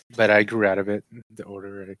was, but I grew out of it the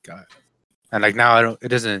older it got. And like now, I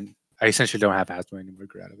essentially don't have asthma anymore.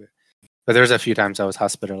 Grew out of it. But there's a few times I was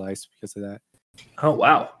hospitalized because of that. Oh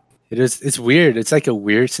wow. It's weird. It's like a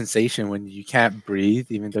weird sensation when you can't breathe,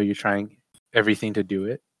 even though you're trying everything to do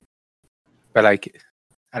it. But like,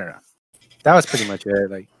 I don't know. That was pretty much it.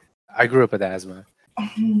 Like, I grew up with asthma,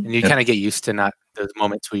 and you kind of get used to not those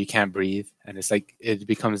moments where you can't breathe, and it's like it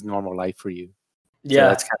becomes normal life for you. So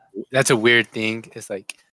Yeah. that's a weird thing. It's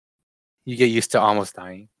like you get used to almost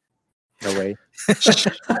dying in a way. This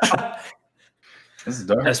is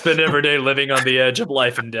dark. I spend every day living on the edge of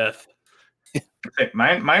life and death.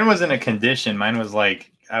 Mine wasn't a condition. Mine was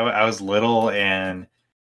like I was little, and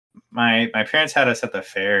my parents had us at the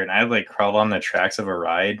fair, and I like crawled on the tracks of a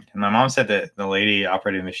ride. And my mom said that the lady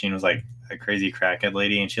operating the machine was like a crazy crackhead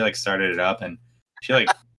lady, and she like started it up, and she like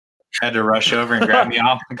had to rush over and grab me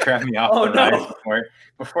off Oh, the ride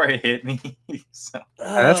before it hit me. So,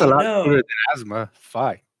 And that's a lot no. cooler than asthma.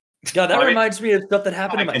 Fuck. God, that I mean, reminds me of stuff that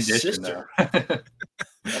happened to my my condition, sister. though. That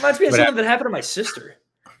reminds me of What something that happened to my sister.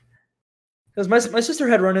 Because my sister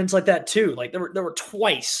had run-ins like that too. Like there were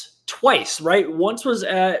twice, right? Once was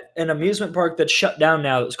at an amusement park that's shut down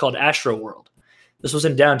now. It was called Astro World. This was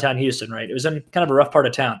in downtown Houston, right? It was in kind of a rough part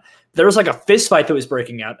of town. There was like a fist fight that was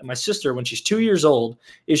breaking out. And my sister, when she's 2 years old,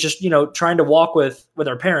 is just, trying to walk with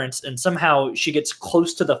her parents. And somehow she gets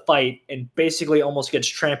close to the fight and basically almost gets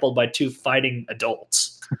trampled by two fighting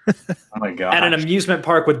adults Oh my god! at an amusement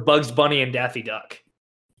park with Bugs Bunny and Daffy Duck.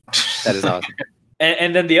 That is awesome.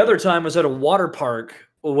 And then the other time was at a water park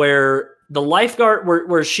where the lifeguard,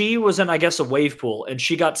 where she was in, I guess, a wave pool, and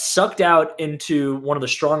she got sucked out into one of the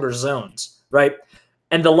stronger zones, right?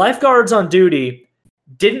 And the lifeguards on duty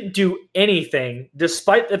didn't do anything,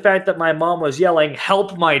 despite the fact that my mom was yelling,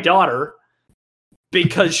 "Help my daughter,"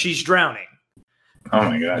 because she's drowning. Oh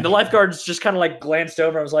my god! And the lifeguards just kind of like glanced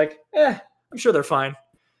over and was like, I'm sure they're fine.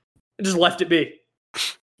 And just left it be.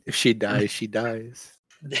 If she dies, she dies.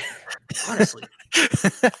 Honestly.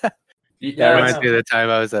 That reminds me of the time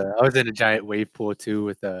I was in a giant wave pool too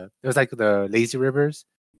with it was like the lazy rivers,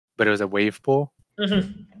 but it was a wave pool.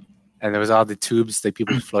 Mm-hmm. And there was all the tubes like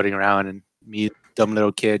people floating around, and me, dumb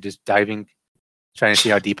little kid, just diving, trying to see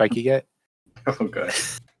how deep I could get. Oh god!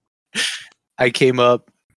 I came up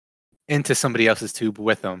into somebody else's tube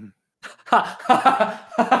with them. That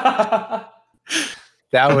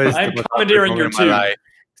was I'm the most commandeering awkward your moment in my tube. life.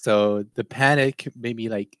 So the panic made me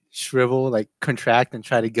like shrivel, like contract, and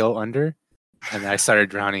try to go under, and I started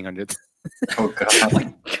drowning under. Oh god! Oh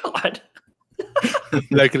my god.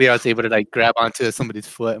 Luckily, I was able to like grab onto somebody's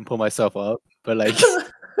foot and pull myself up, but like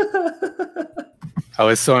I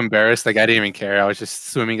was so embarrassed, like I didn't even care. I was just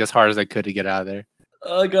swimming as hard as I could to get out of there.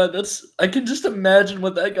 Oh god, I can just imagine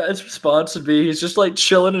what that guy's response would be. He's just like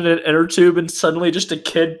chilling in an inner tube, and suddenly just a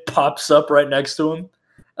kid pops up right next to him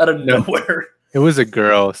out of nowhere. It was a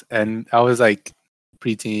girl, and I was like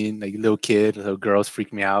preteen, like little kid, little girls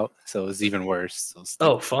freak me out. So it's even worse. So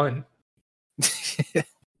Oh, fun.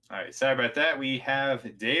 All right, sorry about that. We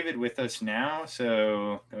have David with us now,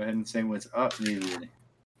 so go ahead and say what's up, David.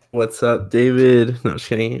 What's up, David? No, just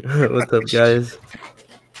kidding. What's up, guys?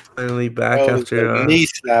 Finally back after knee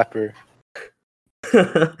slapper.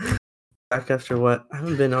 back after what? I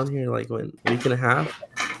haven't been on here like a week and a half.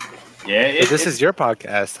 Yeah, This is your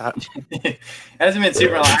podcast. It hasn't been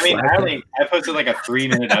super long. I mean, I posted like a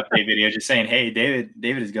 3-minute update video just saying, "Hey, David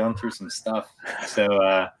is going through some stuff,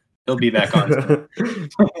 so he'll be back on."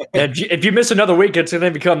 If you miss another week, it's going to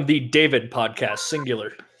become the David podcast,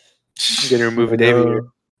 singular. I'm gonna remove a David here.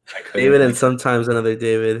 David and sometimes another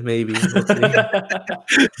David, maybe. We'll see.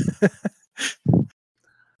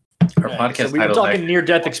 Our podcast so we were title. talking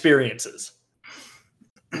near-death experiences.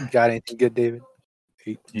 Got anything good, David?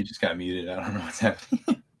 He just got muted. I don't know what's happening.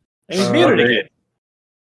 He's muted again.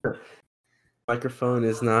 Microphone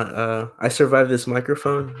is not. I survived this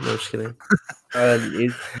microphone. No, just kidding.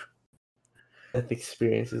 Death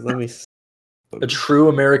experiences. Let me. A true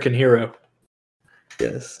American hero.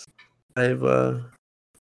 Yes, I've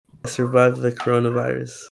survived the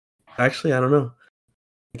coronavirus. Actually, I don't know.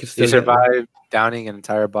 You survived downing an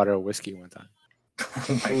entire bottle of whiskey one time.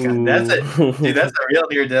 Oh my god, that's a real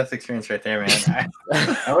near-death experience right there, man.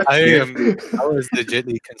 I was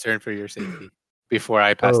legitimately concerned for your safety before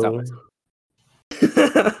I passed out.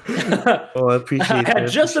 Oh, I appreciate I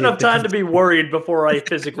had just enough time to be worried before I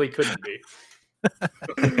physically couldn't be.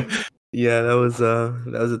 Yeah, that was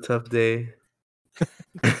a tough day.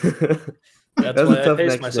 That's why I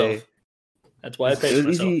paced myself. That's why I paced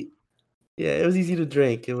myself. Yeah, it was easy to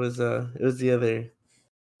drink. It was the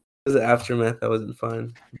aftermath that wasn't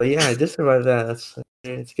fun. But yeah, I did survive that.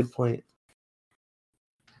 It's a good point.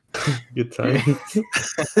 Good time.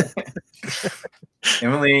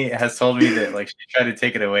 Emily has told me that like she tried to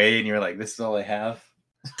take it away, and you were like, "This is all I have."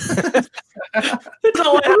 It's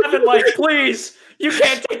all I have in life. Please, you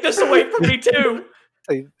can't take this away from me too.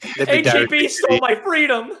 HEB stole my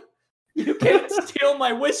freedom. You can't steal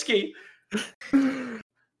my whiskey. Big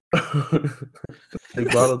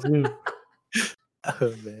bottle too.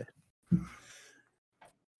 Oh man.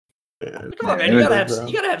 Come on, man! You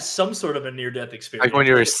gotta have some sort of a near-death experience. Like when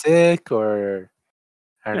you were sick, or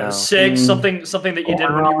I don't know, sick, something that you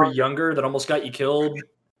did when you were younger that almost got you killed.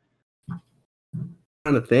 I'm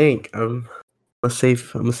trying to think. I'm a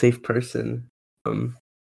safe person.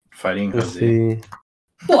 Fighting let's Jose. see.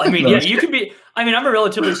 Well, I mean, yeah, you could be. I mean, I'm a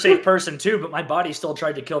relatively safe person too, but my body still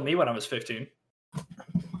tried to kill me when I was 15.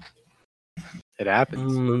 it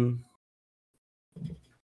happens.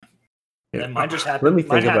 And mine just happened. Let me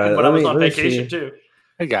think about it. When I was on vacation too.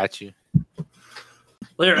 I got you.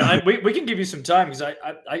 Later, we can give you some time because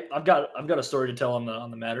I've got a story to tell on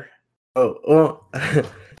the matter. Oh well.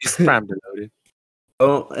 He's primed and loaded.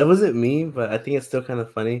 Oh, it wasn't me, but I think it's still kind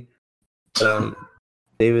of funny.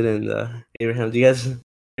 David and Abraham, do you guys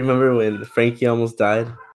remember when Frankie almost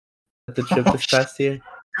died at the trip this past year?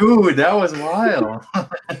 Dude, that was wild.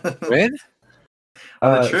 When?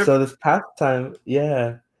 On the trip? So this past time,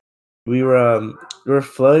 yeah, we were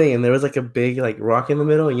floating, and there was like a big like rock in the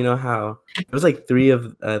middle. You know how it was like three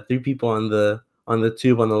people on the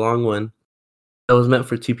tube on the long one. That was meant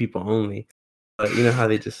for 2 people only. But you know how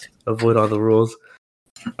they just avoid all the rules.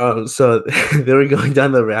 So they were going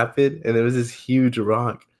down the rapid, and there was this huge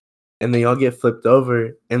rock, and they all get flipped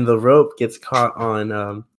over, and the rope gets caught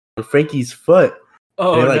on Frankie's foot.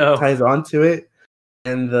 Oh, and it, no! Ties onto it,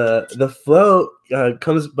 and the float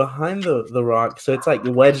comes behind the rock, so it's like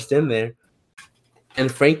wedged in there,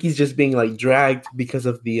 and Frankie's just being like dragged because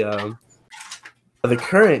of the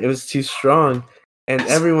current. It was too strong, and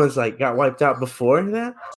everyone's like got wiped out before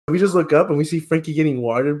that. We just look up and we see Frankie getting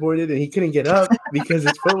waterboarded, and he couldn't get up because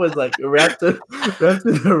his foot was like wrapped in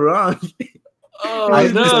the rock. Oh This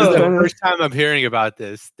is the no! first time I'm hearing about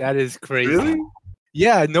this. That is crazy. Really?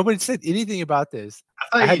 Yeah, nobody said anything about this. I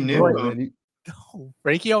thought I you had knew. no idea. No,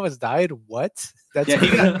 Frankie almost died. What? That's Yeah,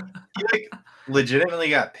 he like legitimately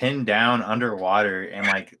got pinned down underwater, and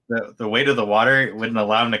like the weight of the water wouldn't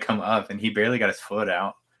allow him to come up, and he barely got his foot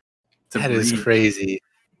out. that is crazy.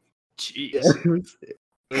 Jeez. Yeah.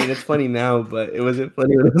 I mean, it's funny now, but it wasn't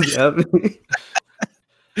funny when it was happening.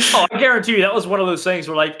 Oh, I guarantee you that was one of those things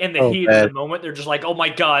where, like, in the heat bad. of the moment, they're just like, "Oh my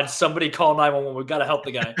god, somebody call 911! We've got to help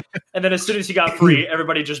the guy." And then as soon as he got free,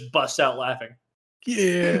 everybody just busts out laughing.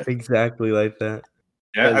 Yeah. Exactly like that.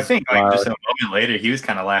 Yeah, I think like wild. just a moment later, he was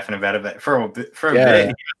kind of laughing about it. But for a bit, he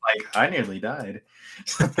was like, "I nearly died."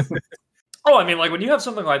 Oh, I mean, like when you have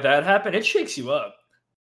something like that happen, it shakes you up.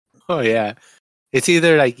 Oh yeah. It's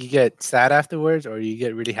either like you get sad afterwards or you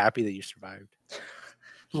get really happy that you survived.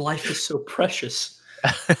 Life is so precious.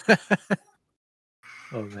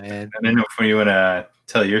 Oh man. I don't know if you want to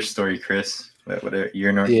tell your story, Chris. What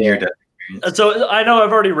your death experience. So I know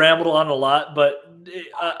I've already rambled on a lot, but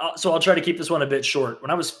so I'll try to keep this one a bit short.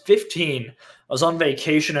 When I was 15, I was on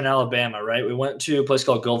vacation in Alabama, right? We went to a place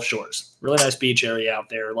called Gulf Shores. Really nice beach area out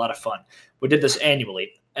there, a lot of fun. We did this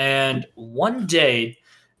annually. And one day,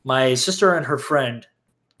 my sister and her friend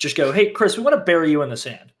just go, "Hey, Chris, we want to bury you in the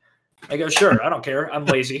sand." I go, "Sure, I don't care. I'm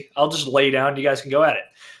lazy. I'll just lay down. You guys can go at it."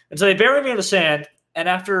 And so they bury me in the sand. And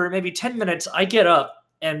after maybe 10 minutes, I get up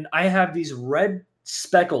and I have these red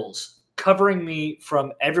speckles covering me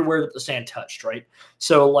from everywhere that the sand touched, right?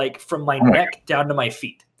 So like from my neck down to my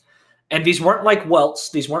feet. And these weren't like welts.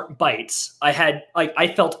 These weren't bites.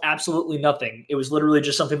 I felt absolutely nothing. It was literally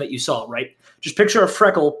just something that you saw, right? Just picture a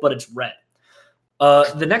freckle, but it's red.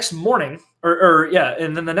 The next morning,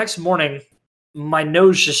 and then the next morning, my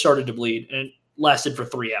nose just started to bleed and it lasted for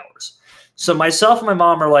 3 hours. So myself and my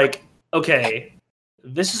mom are like, okay,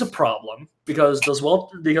 this is a problem because those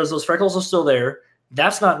freckles are still there.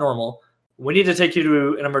 That's not normal. We need to take you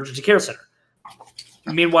to an emergency care center.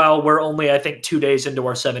 Meanwhile, we're only, I think, 2 days into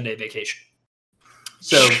our 7-day vacation.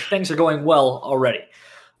 So things are going well already.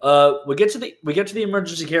 We get to the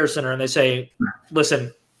emergency care center and they say,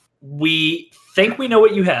 "Listen, we think we know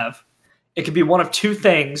what you have. It could be one of two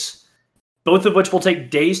things, both of which will take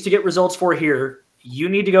days to get results for here. You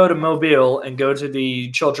need to go to Mobile and go to the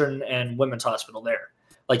Children and Women's Hospital there.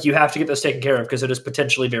 Like, you have to get this taken care of because it is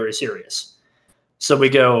potentially very serious." So we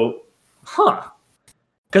go, huh?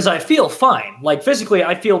 Because I feel fine. Like, physically,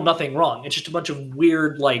 I feel nothing wrong. It's just a bunch of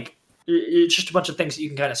weird, it's just a bunch of things that you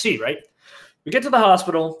can kind of see, right? We get to the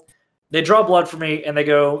hospital. They draw blood for me, and they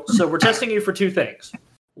go, "So we're testing you for two things.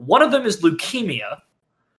 One of them is leukemia.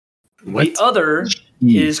 What? The other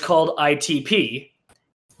is called ITP.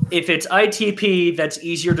 If it's ITP, that's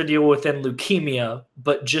easier to deal with than leukemia,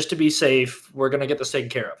 but just to be safe, we're going to get this taken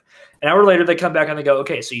care of." An hour later, they come back and they go,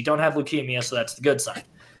 "Okay, so you don't have leukemia, so that's the good sign.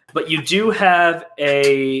 But you do have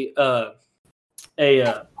I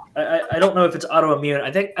don't know if it's autoimmune.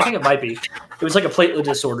 I think it might be. It was like a platelet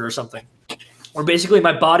disorder or something, where basically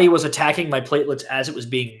my body was attacking my platelets as it was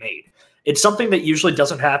being made. It's something that usually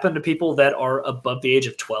doesn't happen to people that are above the age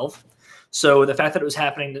of 12. So the fact that it was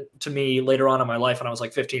happening to me later on in my life when I was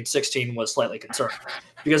like 15, 16 was slightly concerning.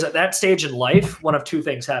 Because at that stage in life, one of two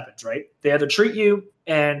things happens, right? They either treat you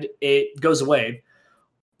and it goes away,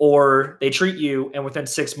 or they treat you and within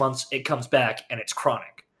 6 months it comes back and it's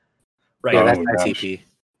chronic. Right? Yeah, that's gosh. ITP.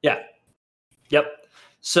 Yeah. Yep.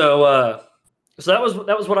 So that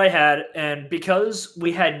was what I had, and because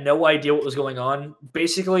we had no idea what was going on,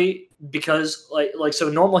 basically because so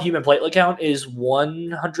normal human platelet count is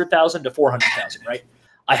 100,000 to 400,000, right?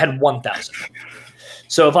 I had 1,000.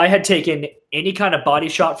 So if I had taken any kind of body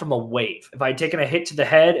shot from a wave, if I had taken a hit to the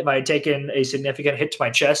head, if I had taken a significant hit to my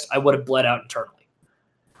chest, I would have bled out internally.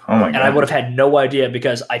 Oh my God. And I would have had no idea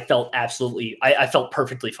because I felt I felt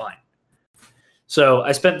perfectly fine. So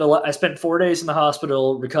I spent 4 days in the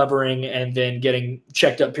hospital recovering and then getting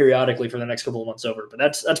checked up periodically for the next couple of months over. But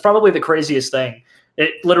that's probably the craziest thing.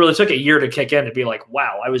 It literally took a year to kick in to be like,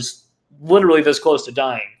 wow, I was literally this close to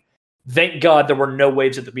dying. Thank God there were no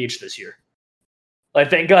waves at the beach this year. Like,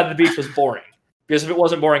 thank God the beach was boring. Because if it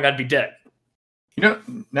wasn't boring, I'd be dead. You know,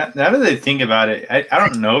 now that I think about it, I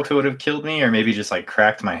don't know if it would have killed me or maybe just like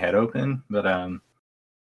cracked my head open. But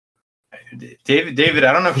David,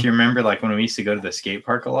 I don't know if you remember like when we used to go to the skate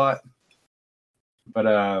park a lot. But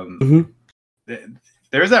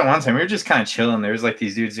there was that one time we were just kind of chilling. There was like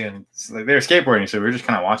these dudes doing, like, they were skateboarding, so we were just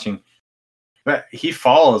kind of watching. But he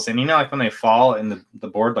falls, and you know, like when they fall and the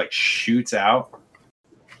board like shoots out.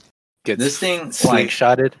 This thing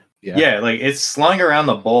slingshotted. Yeah, like it's slung around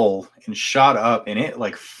the bowl and shot up, and it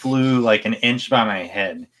like flew like an inch by my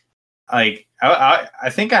head. Like I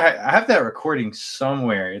think I have that recording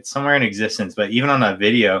somewhere. It's somewhere in existence, but even on that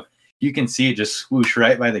video, you can see it just swoosh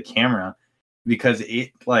right by the camera because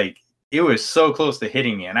it was so close to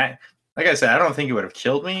hitting me. And like I said, I don't think it would have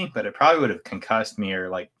killed me, but it probably would have concussed me or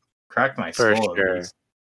like cracked my For skull. sure.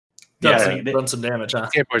 Done some damage, huh?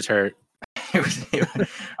 Skateboards hurt. I was You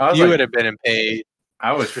like, would have been in pain.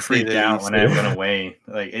 I was to say freaked the out least. when I went away.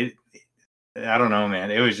 Like it, I don't know,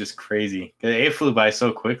 man. It was just crazy. It flew by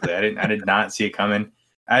so quickly. I did not see it coming.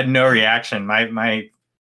 I had no reaction. My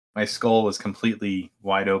skull was completely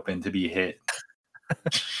wide open to be hit.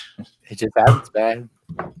 It just happens, man.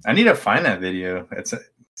 I need to find that video. It's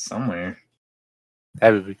somewhere.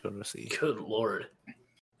 That would be cool to see. Good Lord.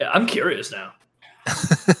 Yeah, I'm curious now.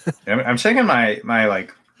 I'm checking my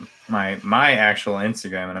actual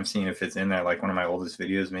Instagram, and I'm seeing if it's in there, like one of my oldest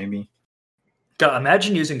videos, maybe. God,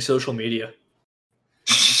 imagine using social media.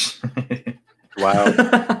 Wow.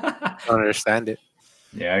 I don't understand it.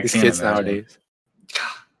 Yeah, I These can't kids imagine. nowadays.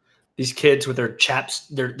 These kids with their chat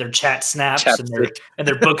snaps Chapstick. and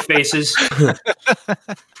their book faces.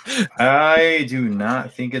 I do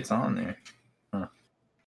not think it's on there. Huh.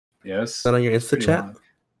 Yes. Is that on your Insta Pretty chat? long.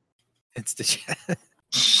 It's the chat.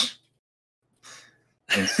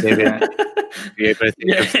 Insta- Be able to think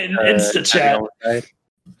Yeah, of, in Insta chat. on one side.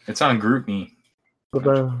 it's on GroupMe. What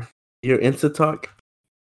about your Insta talk?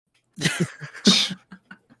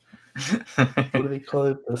 What do they call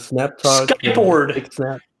it? The Snap talk? Skypeboard. Big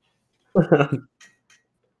Snap.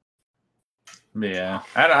 Yeah,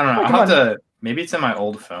 I don't know. Oh, I'll come have to. Maybe it's in my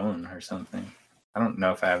old phone or something. I don't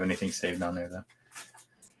know if I have anything saved on there though.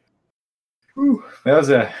 Whew. That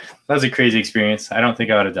was a crazy experience. I don't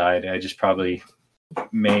think I would have died. I just probably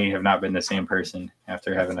may have not been the same person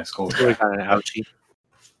after having a skull Really crack. kind of ouchy.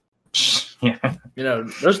 Yeah. You know,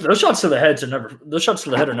 those shots to the head are never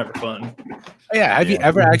fun. Oh, yeah. Have you Yeah.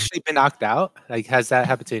 ever actually been knocked out? Like, has that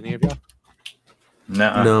happened to any of y'all?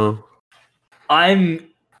 No. No. I'm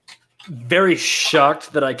very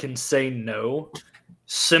shocked that I can say no,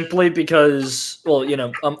 simply because, well, you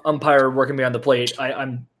know, umpire working behind the plate,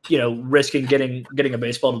 I'm risking getting a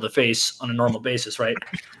baseball to the face on a normal basis, right?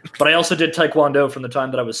 But I also did taekwondo from the time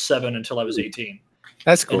that I was 7 until I was 18,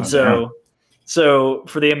 That's cool. and so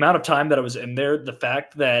for the amount of time that I was in there, the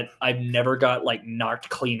fact that I've never got like knocked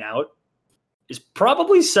clean out is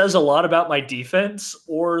probably says a lot about my defense,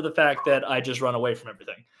 or the fact that I just run away from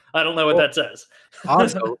everything. I don't know what that says.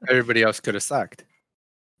 Also, everybody else could have sucked.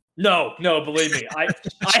 No, believe me. I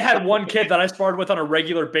had one kid that I sparred with on a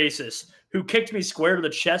regular basis who kicked me square to the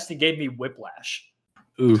chest and gave me whiplash.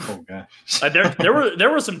 Oof. Oh gosh. There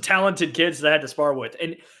were some talented kids that I had to spar with,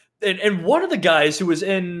 and one of the guys who was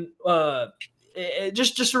in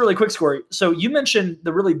just a really quick story. So you mentioned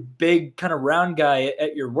the really big kind of round guy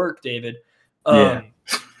at your work, David. Yeah.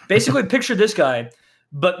 Basically, picture this guy,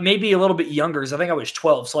 but maybe a little bit younger, because I think I was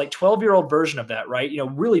 12. So like 12-year-old version of that, right? You know,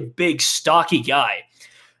 really big, stocky guy.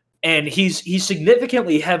 And he's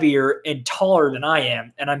significantly heavier and taller than I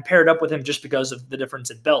am. And I'm paired up with him just because of the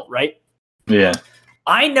difference in belt, right? Yeah.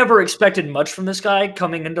 I never expected much from this guy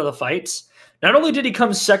coming into the fights. Not only did he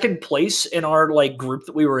come second place in our like group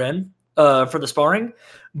that we were in for the sparring,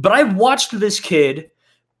 but I watched this kid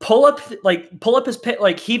pull up his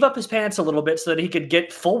heave up his pants a little bit so that he could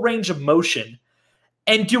get full range of motion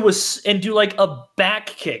and do like a back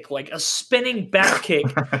kick, like a spinning back kick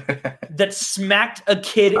that smacked a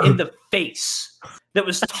kid in the face that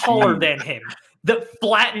was taller than him, that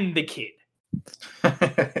flattened the kid.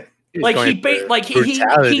 Like he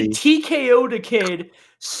TKO'd a kid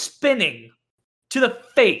spinning to the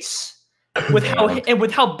face with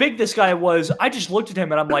how big this guy was. I just looked at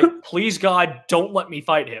him and I'm like, please God, don't let me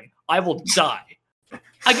fight him. I will die.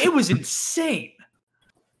 Like, it was insane.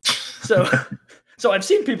 So I've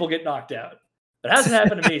seen people get knocked out. It hasn't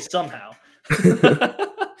happened to me somehow.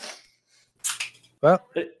 Well,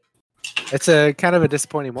 it's a kind of a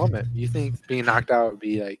disappointing moment. You think being knocked out would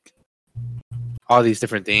be like all these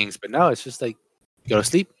different things, but no, it's just like you go to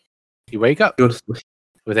sleep, you wake up Go to sleep.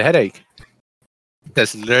 with a headache.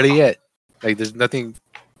 That's literally it. Like, there's nothing.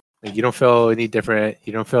 Like, you don't feel any different.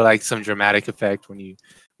 You don't feel like some dramatic effect when you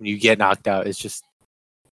get knocked out. It's just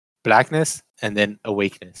blackness and then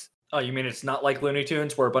awakeness. Oh, you mean it's not like Looney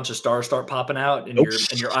Tunes where a bunch of stars start popping out and Nope.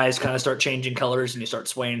 your eyes kind of start changing colors and you start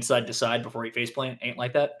swaying side to side before you faceplant? Ain't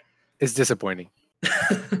like that. It's disappointing.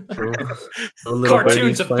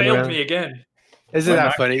 Cartoons have failed me again. Isn't What that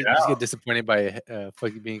knocked funny? you You just out? get disappointed by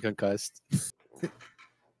fucking being concussed.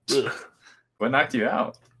 What knocked you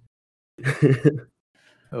out?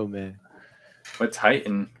 Oh man. What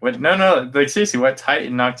Titan? What? No. Like seriously, what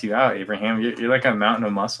Titan knocked you out, Abraham? You're like a mountain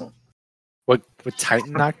of muscle. What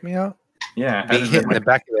Titan knocked me out? Yeah. Being hit in the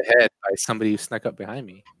back of the head by somebody who snuck up behind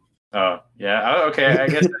me. Oh yeah. Oh, okay. I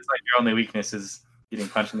guess that's like your only weakness is getting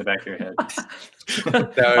punched in the back of your head.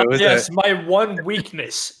 No, it was Yes, my one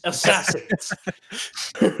weakness, assassins.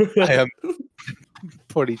 I am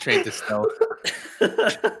poorly trained to stealth.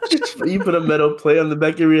 You put a metal plate on the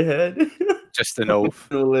back of your head. Just an oath.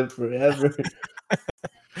 It'll live forever.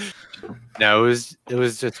 No, it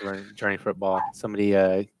was just journey football.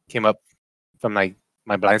 Somebody came up from like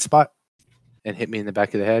my blind spot and hit me in the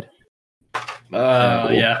back of the head.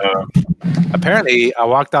 Yeah. Apparently, I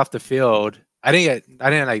walked off the field. I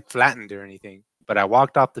didn't like flattened or anything, but I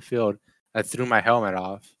walked off the field. I threw my helmet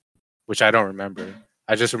off, which I don't remember.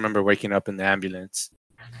 I just remember waking up in the ambulance.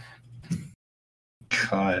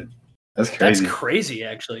 God, that's crazy. That's crazy,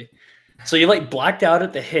 actually. So you like blacked out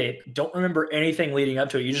at the hit, don't remember anything leading up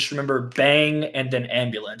to it. You just remember bang and then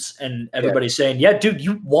ambulance, and everybody's saying, "Yeah, dude,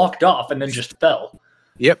 you walked off and then just fell."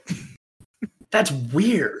 Yep. That's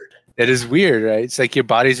weird. It is weird, right? It's like your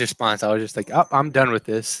body's response. I was just like, "Oh, I'm done with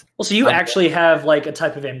this." Well, so you actually have like a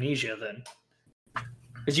type of amnesia then,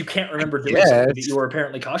 because you can't remember doing something that you were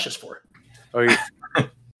apparently cautious for. Or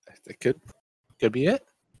it could be it.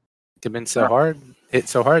 Could have been hit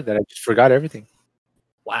so hard that I just forgot everything.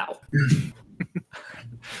 Wow.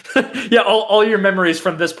 Yeah, all your memories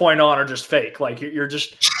from this point on are just fake. Like it's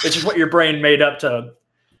just what your brain made up to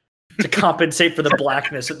compensate for the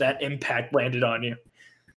blackness that impact landed on you.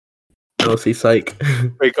 Oh, see, psych.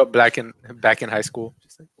 Wake up back in high school.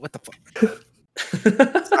 Just like, what the fuck?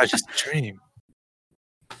 It's not just a dream.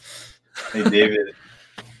 Hey, David.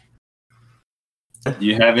 Do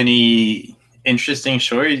you have any interesting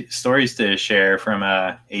stories to share from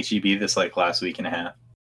HEB this like last week and a half?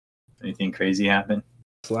 Anything crazy happen?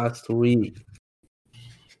 Last week.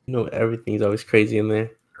 Everything's always crazy in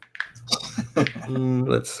there.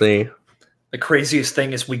 Let's see. The craziest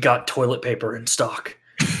thing is we got toilet paper in stock.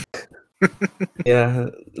 Yeah,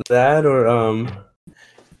 that or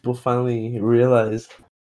we'll finally realize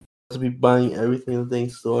to be buying everything in the dang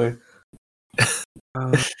store.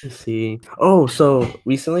 Let's see. Oh, so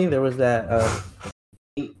recently there was that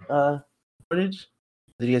shortage.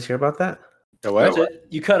 Did you guys hear about that? The what?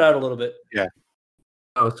 You cut out a little bit. Yeah.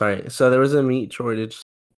 Oh, sorry. So there was a meat shortage.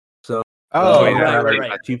 So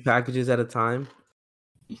right. a few packages at a time.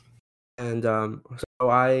 And so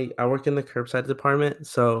I work in the curbside department,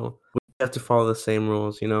 so we have to follow the same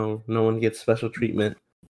rules. No one gets special treatment.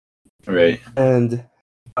 Right. And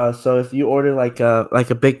so if you order like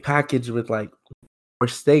a big package with like 4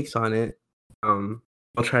 steaks on it, I'll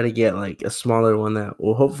try to get like a smaller one that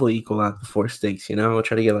will hopefully equal out the 4 steaks. We'll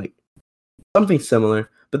try to get like something similar.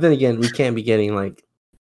 But then again, we can't be getting like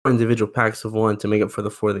individual packs of 1 to make up for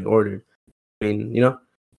the 4 they ordered. I mean,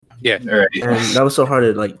 Yeah. Right. And that was so hard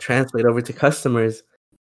to like translate over to customers.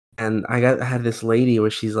 And I had this lady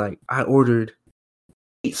where she's like, I ordered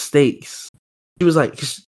 8 steaks. She was like,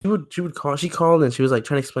 she called and she was like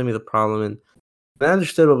trying to explain me the problem, and I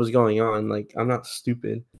understood what was going on. Like, I'm not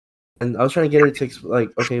stupid. And I was trying to get her to like,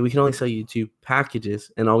 okay, we can only sell you 2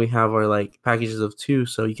 packages, and all we have are like packages of 2,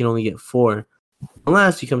 so you can only get 4.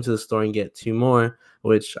 Unless you come to the store and get 2 more,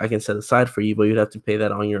 which I can set aside for you, but you'd have to pay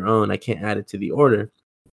that on your own. I can't add it to the order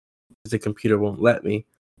because the computer won't let me.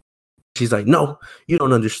 She's like, no, you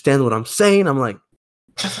don't understand what I'm saying. I'm like,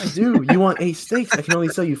 yes, I do. You want 8 steaks. I can only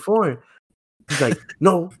sell you 4. She's like,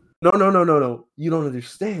 no. You don't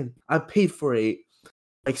understand. I paid for 8.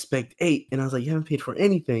 I expect 8. And I was like, you haven't paid for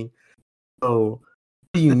anything. So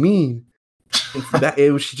what do you mean?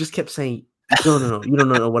 She just kept saying, no. You don't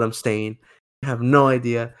know what I'm saying. You have no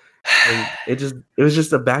idea. And it was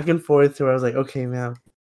just a back and forth to where I was like, okay, ma'am,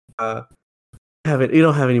 you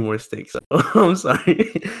don't have any more steaks. So I'm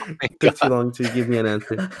sorry. It took too long to give me an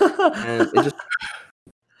answer. And it just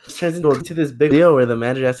turns into this big deal where the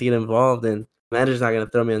manager has to get involved, and the manager's not going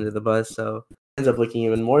to throw me under the bus. So it ends up looking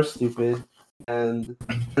even more stupid. And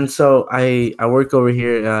so I work over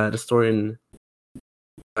here at a store in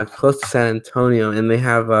close to San Antonio, and they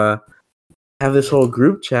have this whole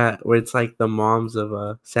group chat where it's like the moms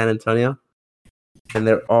of San Antonio, and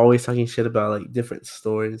they're always talking shit about like different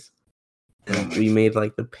stores. And we made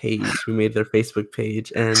like the page, we made their Facebook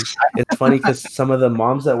page, and it's funny because some of the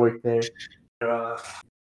moms that work there are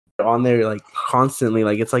on there like constantly,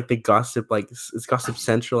 like it's like the gossip, like it's Gossip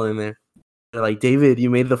Central in there. They're like, David, you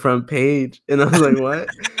made the front page, and I was like, what?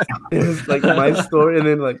 It was like my story, and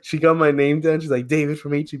then like she got my name down. She's like, David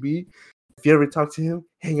from HEB. If you ever talk to him,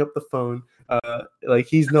 hang up the phone. Like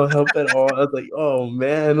he's no help at all. I was like, oh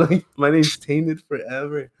man, like my name's tainted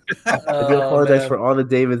forever. I do apologize for all the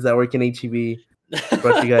Davids that work in HEB.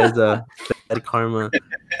 Brought you guys bad karma.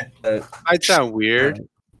 Might sound weird,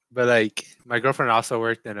 but like my girlfriend also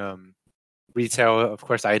worked in retail. Of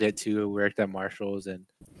course, I did too. We worked at Marshall's and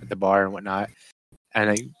at the bar and whatnot. And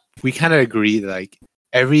like we kind of agree that like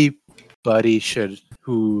everybody should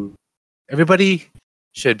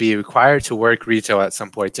be required to work retail at some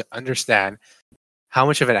point to understand how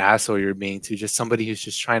much of an asshole you're being to just somebody who's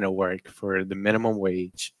just trying to work for the minimum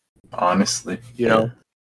wage. Honestly, you know.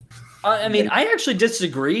 I mean, I actually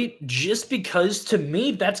disagree just because to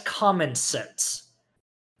me that's common sense.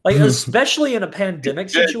 Like, especially in a pandemic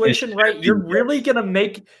situation, right? You're really gonna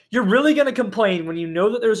complain when you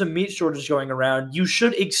know that there's a meat shortage going around. You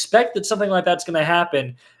should expect that something like that's gonna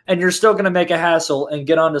happen, and you're still gonna make a hassle and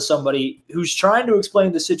get onto somebody who's trying to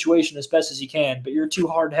explain the situation as best as he can, but you're too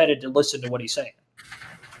hard-headed to listen to what he's saying.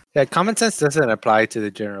 Yeah, common sense doesn't apply to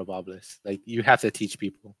the general populace. Like you have to teach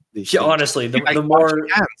people these Yeah, things. honestly, the Like, more wash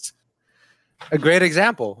your hands. A great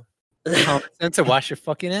example. Common sense to wash your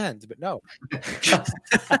fucking hands, but no.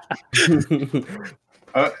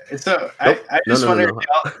 So I just wonder if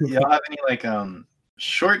y'all have any like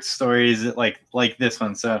short stories like this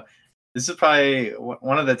one. So this is probably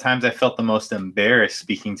one of the times I felt the most embarrassed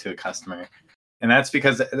speaking to a customer, and that's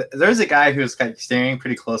because there's a guy who was like staring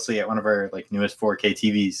pretty closely at one of our like newest 4K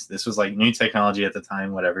TVs. This was like new technology at the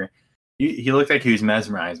time, whatever. He looked like he was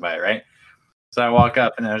mesmerized by it, right? So I walk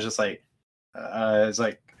up and I was just like, it's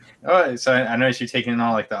like, oh, so I noticed you're taking in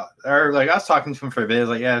all like I was talking to him for a bit. I was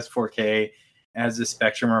like, yeah, it's 4K, it has this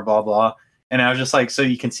spectrum or blah blah. And I was just like, so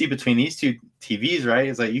you can see between these two TVs, right?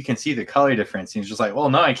 It's like you can see the color difference. And he's just like, well,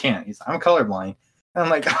 no, I can't. I'm colorblind. And I'm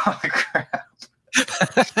like, oh crap.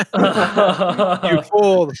 You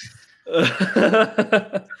fool.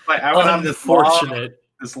 Like I went on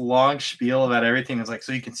this long spiel about everything. It's like,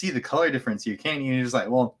 so you can see the color difference. You can't. You're just like,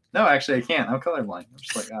 well, no, actually, I can't. I'm colorblind. I'm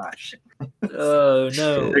just like, ah, shit. Oh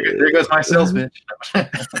no! There goes my sales pitch.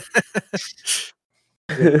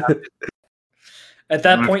 At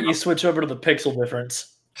that point, you switch over to the pixel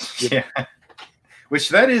difference. Yeah, which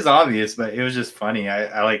that is obvious, but it was just funny.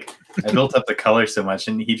 I built up the color so much,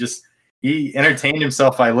 and he entertained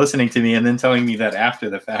himself by listening to me and then telling me that after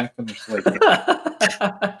the fact. I'm just like,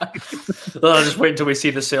 I'll just wait until we see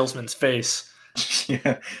the salesman's face.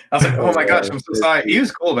 Yeah, I was like, oh my gosh, I'm so sorry. He was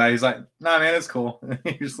cool about it. He's like, nah, man, it's cool.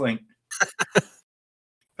 He was like,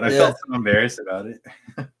 but I felt so embarrassed about it.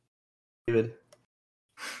 David.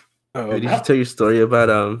 Did you tell your story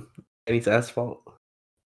about Danny's asphalt?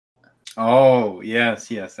 Oh yes.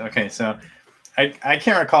 Okay, so I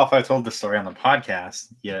can't recall if I told the story on the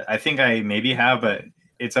podcast yet. I think I maybe have, but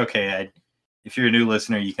it's okay. If you're a new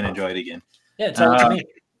listener, you can enjoy it again. Yeah, tell it to me.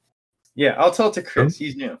 Yeah, I'll tell it to Chris.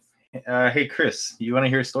 He's new. Hey, Chris, you want to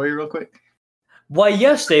hear a story real quick? Why,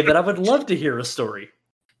 yes, David. I would love to hear a story.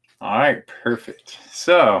 All right, perfect.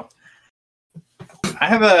 So I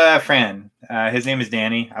have a friend. His name is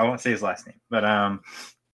Danny. I won't say his last name, but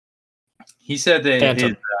he said that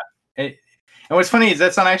his, and what's funny is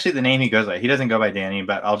that's not actually the name he goes by. He doesn't go by Danny,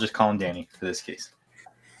 but I'll just call him Danny for this case.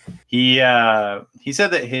 He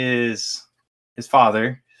said that his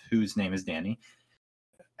father, whose name is Danny,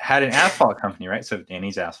 had an asphalt company, right? So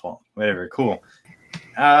Danny's Asphalt, whatever, cool.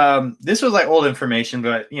 This was like old information,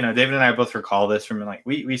 but David and I both recall this from like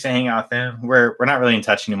we used to hang out with them. We're not really in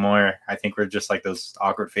touch anymore. I think we're just like those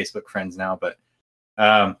awkward Facebook friends now. But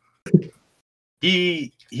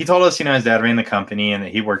he told us, his dad ran the company and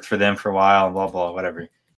that he worked for them for a while, and blah blah whatever.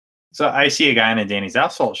 So I see a guy in a Danny's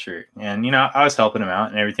Asphalt shirt, and I was helping him out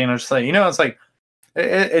and everything. I was just like, it's like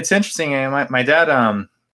it's interesting. And my dad,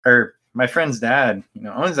 or my friend's dad,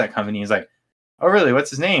 owns that company. He's like, oh really? What's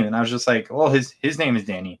his name? And I was just like, well, his name is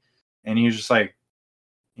Danny. And he was just like,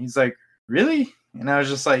 he's like, really? And I was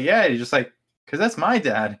just like, yeah. He's just like, because that's my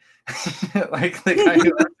dad. Like the guy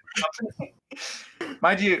who owns the company.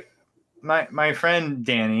 Mind you, my friend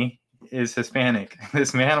Danny is Hispanic.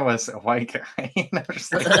 This man was a white guy. And I was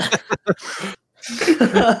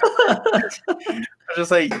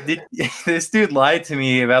just like, this dude lied to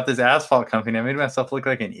me about this asphalt company. I made myself look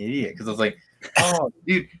like an idiot because I was like, oh,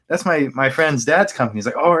 dude, that's my friend's dad's company. He's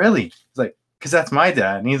like, oh, really? He's like, because that's my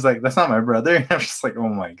dad. And he's like, that's not my brother. And I'm just like, oh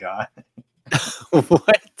my God.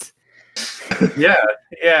 What? Yeah.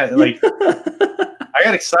 Like, I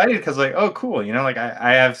got excited because like, oh, cool. Like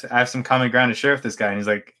I have some common ground to share with this guy. And he's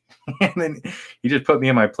like, and then he just put me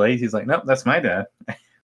in my place. He's like, nope, that's my dad.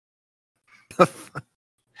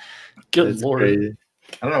 Good That's Lord. crazy.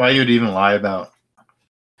 I don't know why you would even lie about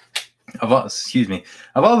of all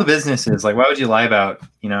the businesses. Like, why would you lie about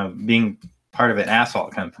being part of an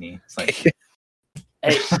asphalt company? It's like,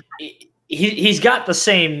 Hey, he's got the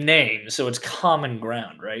same name, so it's common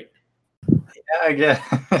ground, right? yeah, I guess.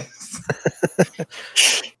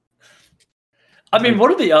 I mean,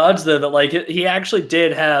 what are the odds though that like he actually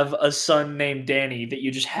did have a son named Danny that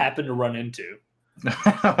you just happened to run into?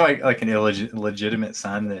 like an illegitimate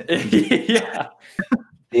son that. Yeah.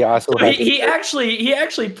 He also So he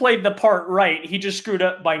actually played the part right. He just screwed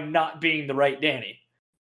up by not being the right Danny.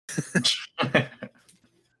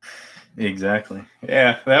 Exactly.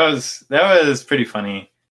 Yeah, that was pretty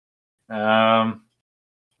funny. I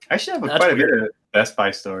should have quite a bit of Best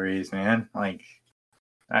Buy stories, man. Like,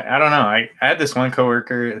 I don't know. I had this one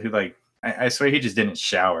coworker who like I swear he just didn't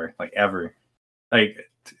shower like ever. Like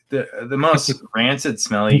the most rancid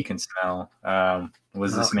smell you can smell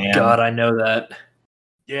was this man. God, I know that.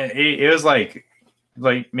 Yeah, it was like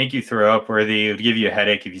make you throw up, where they would give you a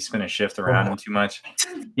headache if you spin a shift around him too much.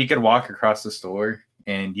 He could walk across the store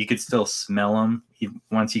and you could still smell him.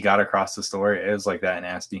 Once he got across the store, it was like that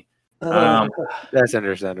nasty. That's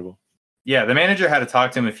understandable. Yeah, the manager had to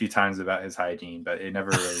talk to him a few times about his hygiene, but it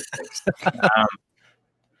never really fixed.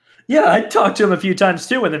 Yeah, I'd talk to him a few times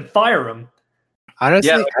too, and then fire him.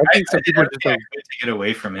 Honestly, Yeah, I think some people just to get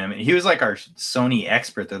away from him. He was like our Sony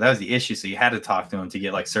expert, though. That was the issue. So you had to talk to him to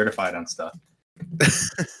get like certified on stuff.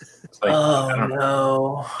 Like,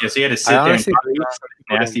 no! Yeah, so you had to sit there and talk to him,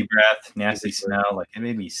 nasty breath, nasty smell. Like it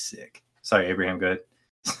made me sick. Sorry, Abraham. Go ahead.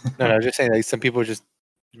 No, I'm just saying. Like some people just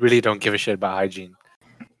really don't give a shit about hygiene.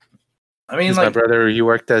 I mean, like, my brother, he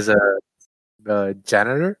worked as a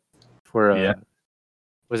janitor for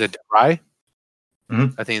was it DeVry?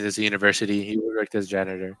 Mm-hmm. I think it's a university. He worked as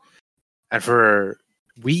janitor, and for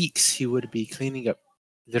weeks he would be cleaning up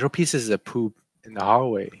little pieces of poop in the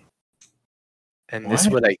hallway, and this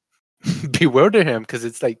would like bewilder him because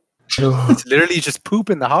it's like it's literally just poop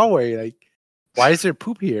in the hallway. Like, why is there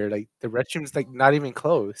poop here? Like the restroom's like not even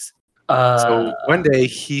close. So one day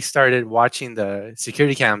he started watching the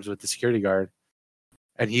security cams with the security guard,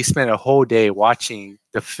 and he spent a whole day watching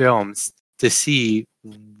the films to see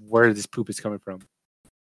where this poop is coming from.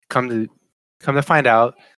 Come to find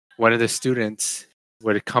out, one of the students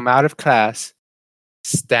would come out of class,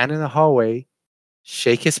 stand in the hallway,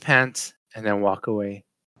 shake his pants, and then walk away.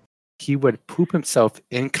 He would poop himself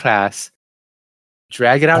in class,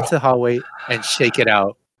 drag it out to the hallway, and shake it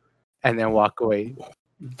out, and then walk away.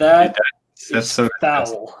 That's so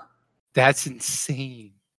foul. That's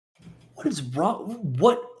insane. What is wrong?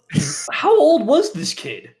 What? How old was this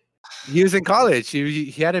kid? He was in college.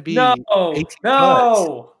 He had to be 18 plus.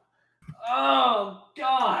 No. Oh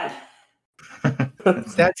God.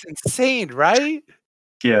 That's insane, right?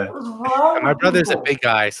 Yeah. What is wrong And my with brother's a people? big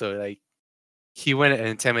guy, so like he went and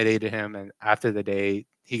intimidated him, and after the day,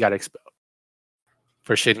 he got expelled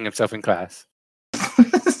for shitting himself in class.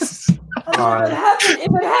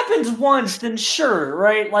 If it happens once, then sure,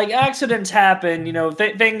 right? Like accidents happen, you know,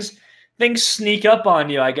 things sneak up on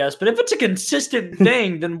you, I guess. But if it's a consistent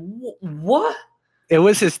thing, then what? It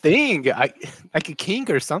was his thing, like a kink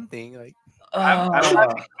or something. Like I don't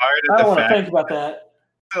want to think about that.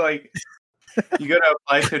 So, like, you go to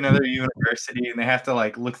apply to another university, and they have to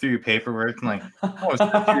like look through your paperwork and like, oh, so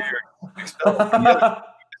you're expelled. Yeah,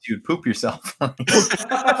 you'd poop yourself. poop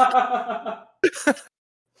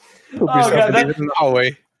Oh, yourself God, and leave it in the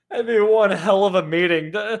hallway. That'd be one hell of a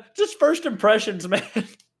meeting. Just first impressions, man.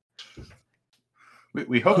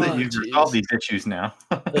 We hope that you've resolved these issues now.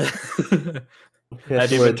 Have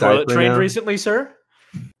you been toilet trained recently, sir?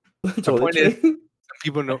 Some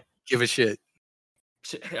people don't give a shit.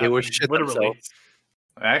 They were shit literally. themselves.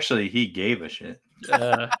 Actually, he gave a shit.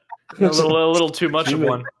 A little too much of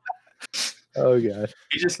one. Oh god,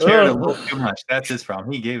 he just cared a little too much. That's his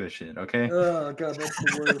problem. He gave a shit. Okay. Oh god, that's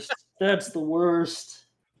the worst. That's the worst.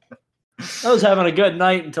 I was having a good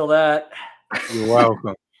night until that. You're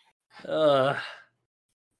welcome.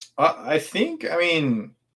 I think. I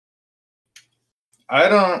mean, I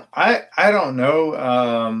don't know.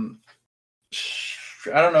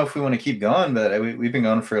 I don't know if we want to keep going, but we've been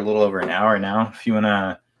going for a little over an hour now. If you want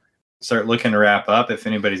to start looking to wrap up, if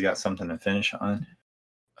anybody's got something to finish on.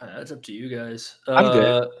 That's up to you guys. I'm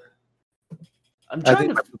good. I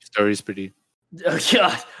think the story's pretty. Oh,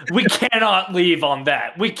 God, we cannot leave on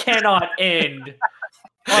that. We cannot end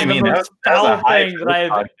on the most foul thing that I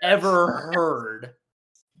have ever heard.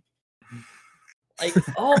 Like,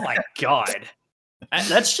 oh my God,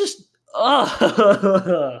 that's just that's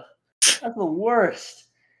the worst.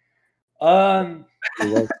 Oh,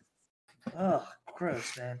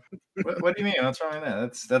 gross, man. What do you mean? What's wrong with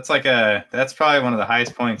that? That's probably one of the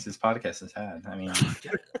highest points this podcast has had. I mean,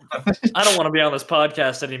 I don't want to be on this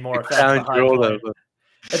podcast anymore. If that's the high point.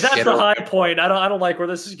 If that's the high point, I don't like where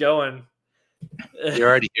this is going. You're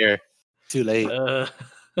already here. Too late.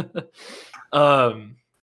 I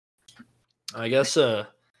guess. I'm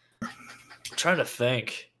trying to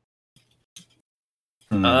think.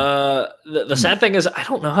 The sad thing is I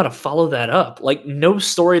don't know how to follow that up. Like no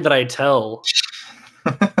story that I tell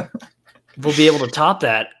will be able to top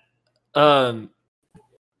that. Well,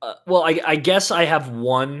 I guess I have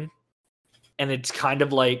one, and it's kind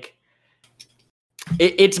of like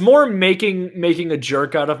it's more making a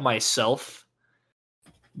jerk out of myself,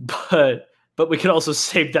 but we could also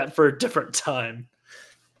save that for a different time.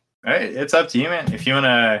 All right, it's up to you, man. If you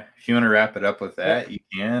wanna wrap it up with that, you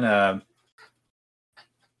can.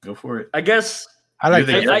 Go for it. I guess I like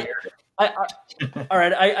all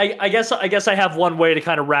right. I guess I have one way to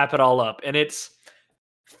kind of wrap it all up, and it's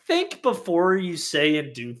think before you say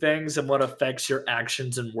and do things and what effects your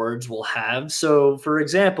actions and words will have. So, for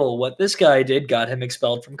example, what this guy did got him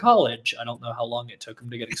expelled from college. I don't know how long it took him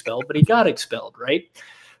to get expelled, but he got expelled, right?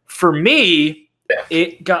 For me,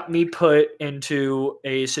 it got me put into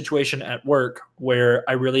a situation at work where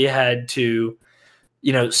I really had to,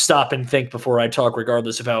 stop and think before I talk,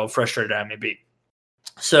 regardless of how frustrated I may be.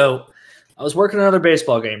 So I was working another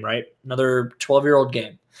baseball game, right? Another 12-year-old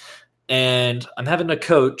game. And I'm having a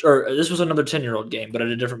coach, or this was another 10-year-old game, but at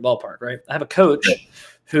a different ballpark, right? I have a coach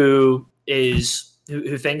who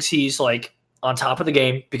thinks he's like on top of the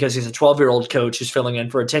game because he's a 12-year-old coach who's filling in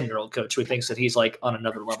for a 10-year-old coach who thinks that he's like on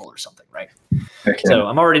another level or something, right? Okay. So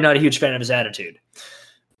I'm already not a huge fan of his attitude.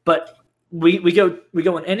 But we go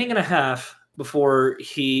an inning and a half before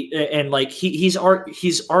he's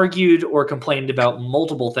argued or complained about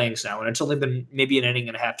multiple things now, and it's only been maybe an inning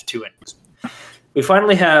and a half to 2 innings. We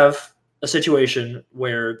finally have a situation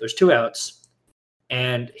where there's 2 outs,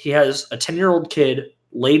 and he has a 10-year-old kid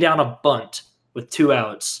lay down a bunt with 2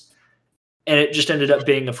 outs, and it just ended up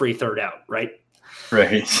being a free third out, right?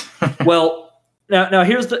 Right. Well, now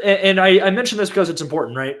here's and I mentioned this because it's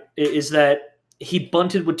important, right? Is that he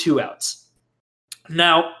bunted with 2 outs.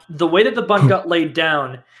 Now, the way that the bunt got laid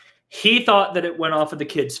down, he thought that it went off of the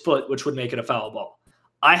kid's foot, which would make it a foul ball.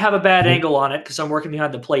 I have a bad angle on it because I'm working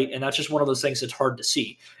behind the plate, and that's just one of those things that's hard to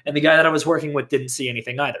see. And the guy that I was working with didn't see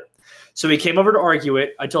anything either. So he came over to argue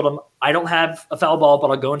it. I told him, I don't have a foul ball, but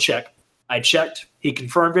I'll go and check. I checked. He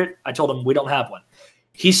confirmed it. I told him, we don't have one.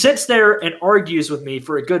 He sits there and argues with me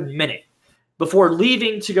for a good minute before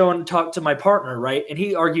leaving to go and talk to my partner, right? And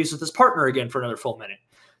he argues with his partner again for another full minute.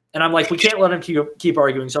 And I'm like, we can't let him keep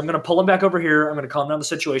arguing. So I'm going to pull him back over here. I'm going to calm down the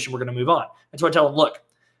situation. We're going to move on. And so I tell him, look,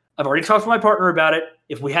 I've already talked to my partner about it.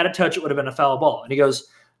 If we had a touch, it would have been a foul ball. And he goes,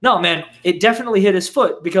 no, man, it definitely hit his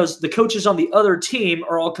foot because the coaches on the other team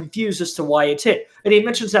are all confused as to why it's hit. And he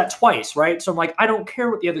mentions that twice, right? So I'm like, I don't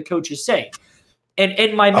care what the other coaches say. And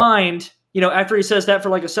in my mind, after he says that for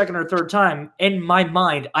like a second or third time, in my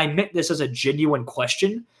mind, I meant this as a genuine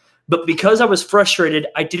question. But because I was frustrated,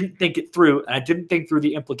 I didn't think it through, and I didn't think through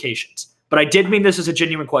the implications. But I did mean this as a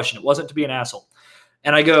genuine question. It wasn't to be an asshole.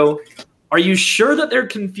 And I go, are you sure that they're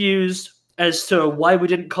confused as to why we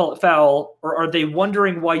didn't call it foul, or are they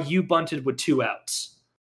wondering why you bunted with 2 outs?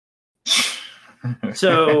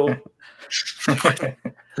 So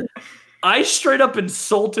I straight up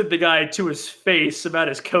insulted the guy to his face about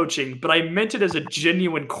his coaching, but I meant it as a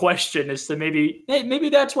genuine question as to maybe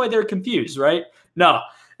that's why they're confused, right? No.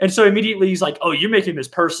 And so immediately he's like, oh, you're making this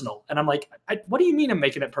personal. And I'm like, what do you mean I'm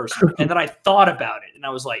making it personal? And then I thought about it, and I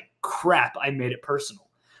was like, crap, I made it personal.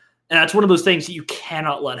 And that's one of those things that you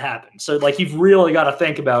cannot let happen. So, like, you've really got to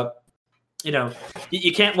think about,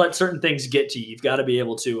 you can't let certain things get to you. You've got to be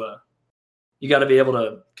able to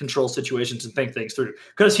control situations and think things through.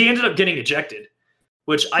 Because he ended up getting ejected,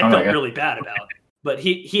 which I felt really bad about. But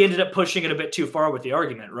he ended up pushing it a bit too far with the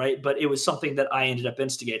argument, right? But it was something that I ended up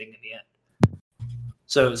instigating in the end.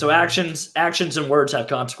 So actions and words have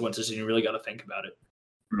consequences, and you really got to think about it.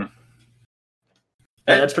 Mm-hmm.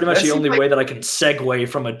 And that's pretty much the only way that I can segue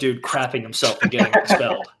from a dude crapping himself and getting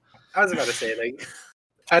expelled. I was about to say, like,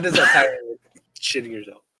 how does that tie with shitting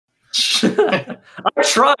yourself? I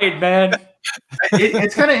tried, man.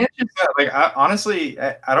 It's kind of interesting. Like, honestly,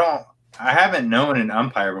 I haven't known an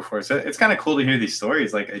umpire before, so it's kind of cool to hear these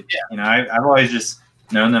stories. Like, I've always just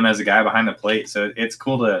known them as a guy behind the plate, so it's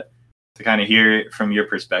cool to kind of hear it from your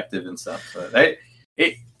perspective and stuff. So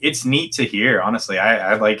it's neat to hear. Honestly,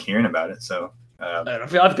 I like hearing about it. So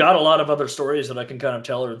I've got a lot of other stories that I can kind of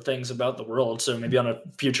tell, or things about the world. So maybe on a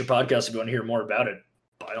future podcast, if you want to hear more about it,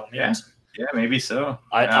 by all means. Yeah, maybe so.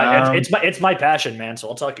 It's my passion, man. So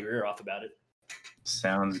I'll talk your ear off about it.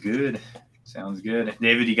 Sounds good.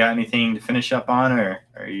 David, you got anything to finish up on, or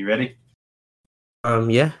are you ready?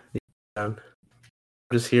 Yeah. I'm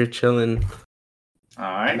just here chilling. All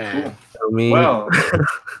right, man. Cool. Well,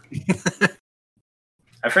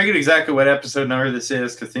 I forget exactly what episode number this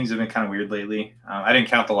is because things have been kind of weird lately. I didn't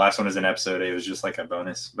count the last one as an episode; it was just like a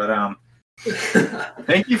bonus. But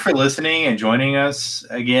thank you for listening and joining us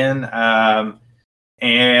again.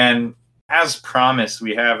 And as promised,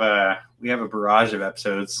 we have a barrage of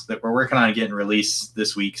episodes that we're working on getting released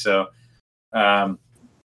this week. So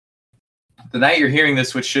the night you're hearing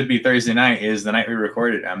this, which should be Thursday night, is the night we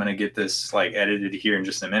recorded. I'm gonna get this like edited here in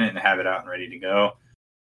just a minute and have it out and ready to go.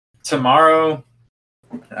 Tomorrow,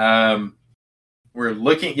 we're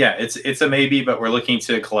looking. Yeah, it's a maybe, but we're looking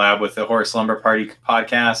to collab with the Horse Lumber Party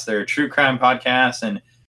podcast. They're a true crime podcast, and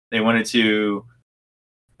they wanted to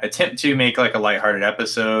attempt to make like a lighthearted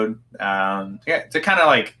episode. To kind of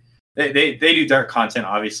like they do dark content,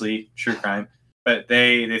 obviously, true crime, but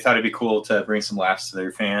they thought it'd be cool to bring some laughs to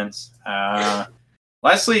their fans.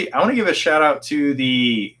 Lastly, I want to give a shout out to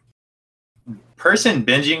the person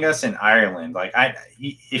binging us in Ireland. Like,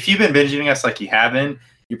 if you've been binging us like you have been,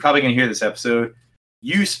 you're probably gonna hear this episode.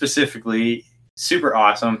 You specifically, super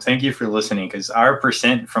awesome. Thank you for listening, because our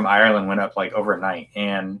percent from Ireland went up like overnight,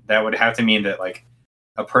 and that would have to mean that like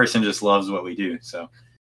a person just loves what we do. So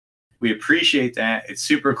we appreciate that. It's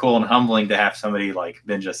super cool and humbling to have somebody like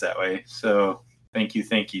binge us that way. So thank you.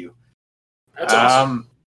 That's awesome.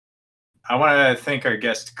 I want to thank our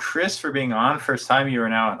guest Chris for being on. First time. You are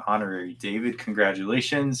now an honorary David.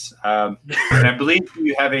 Congratulations. And I believe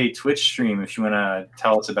you have a Twitch stream. If you want to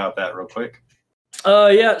tell us about that real quick.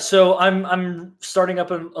 Yeah. So I'm starting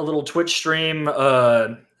up a little Twitch stream.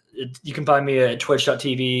 You can find me at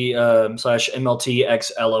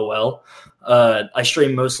twitch.tv/MLTXLOL. I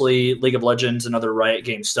stream mostly League of Legends and other Riot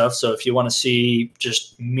Games stuff. So if you want to see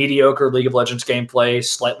just mediocre League of Legends gameplay,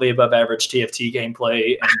 slightly above average TFT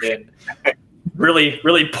gameplay, and then really,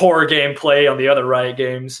 really poor gameplay on the other Riot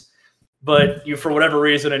games, but you, for whatever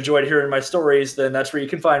reason, enjoyed hearing my stories, then that's where you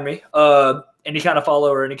can find me. Any kind of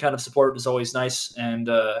follow or any kind of support is always nice. And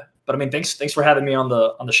but I mean, thanks for having me on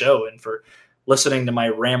the show and for listening to my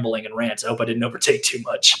rambling and rants. I hope I didn't overtake too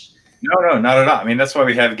much. No, not at all. I mean, that's why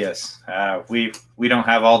we have guests. We don't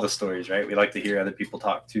have all the stories, right? We like to hear other people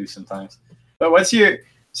talk too sometimes. But what's your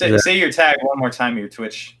say your tag one more time? Your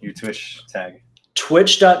Twitch tag.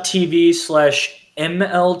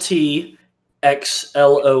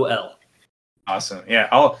 Twitch.tv/MLTXLOL. Awesome. Yeah,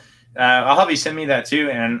 I'll have you send me that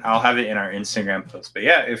too, and I'll have it in our Instagram post. But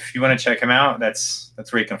yeah, if you want to check him out, that's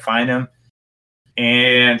where you can find him.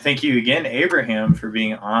 And thank you again, Abraham, for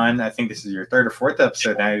being on. I think this is your third or fourth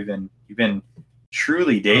episode now. You've been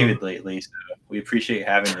truly David lately, so we appreciate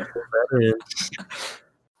having you.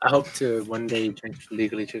 I hope to one day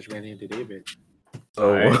legally change my name to David.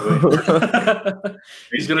 Oh, right.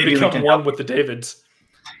 He's going to become one with the Davids.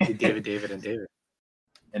 David, and David.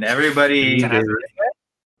 And everybody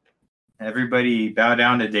bow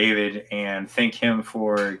down to David and thank him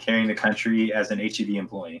for carrying the country as an HEB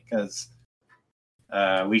employee, because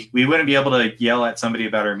we wouldn't be able to yell at somebody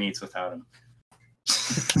about our meats without him.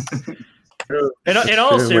 In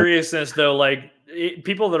all seriousness, though, like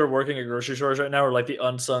people that are working at grocery stores right now are like the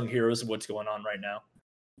unsung heroes of what's going on right now.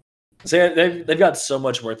 So they've got so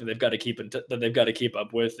much work that they've got to keep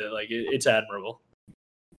up with. It's admirable.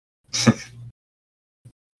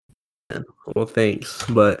 Well, thanks,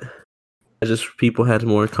 but I just people had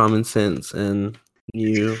more common sense and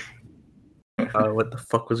knew what the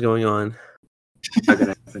fuck was going on. Not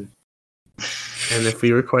gonna happen. And if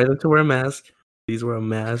we require them to wear a mask, please wear a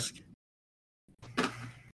mask. Oh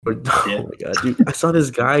my god, dude! I saw this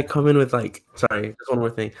guy come in with sorry, just one more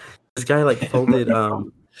thing. This guy folded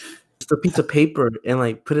just a piece of paper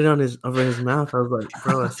and put it over his mouth. I was like,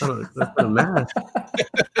 bro, that's not a mask.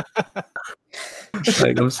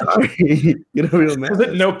 I'm sorry. Get a real mask. Was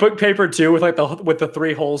it notebook paper too, with the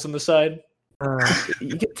 3 holes in the side?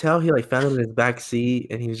 You could tell he found it in his back seat,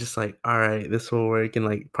 and he was just like, "All right, this will work,"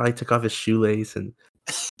 and probably took off his shoelace and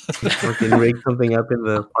fucking rigged something up in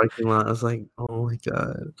the parking lot. I was like, "Oh my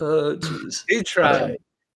god!" Jeez. He tried.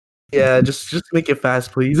 Yeah, just make it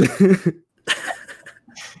fast, please.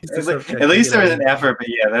 At least there was an effort, but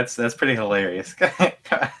yeah, that's pretty hilarious.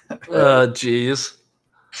 Jeez.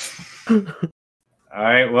 All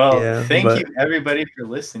right, well, thank you everybody for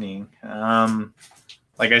listening.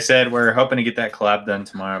 Like I said, we're hoping to get that collab done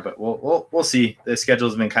tomorrow, but we'll see. The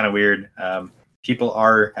schedule's been kind of weird. People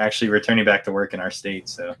are actually returning back to work in our state,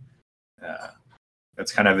 so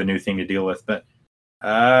that's kind of a new thing to deal with. But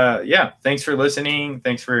yeah, thanks for listening.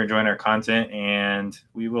 Thanks for enjoying our content, and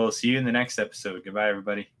we will see you in the next episode. Goodbye,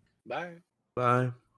 everybody. Bye. Bye.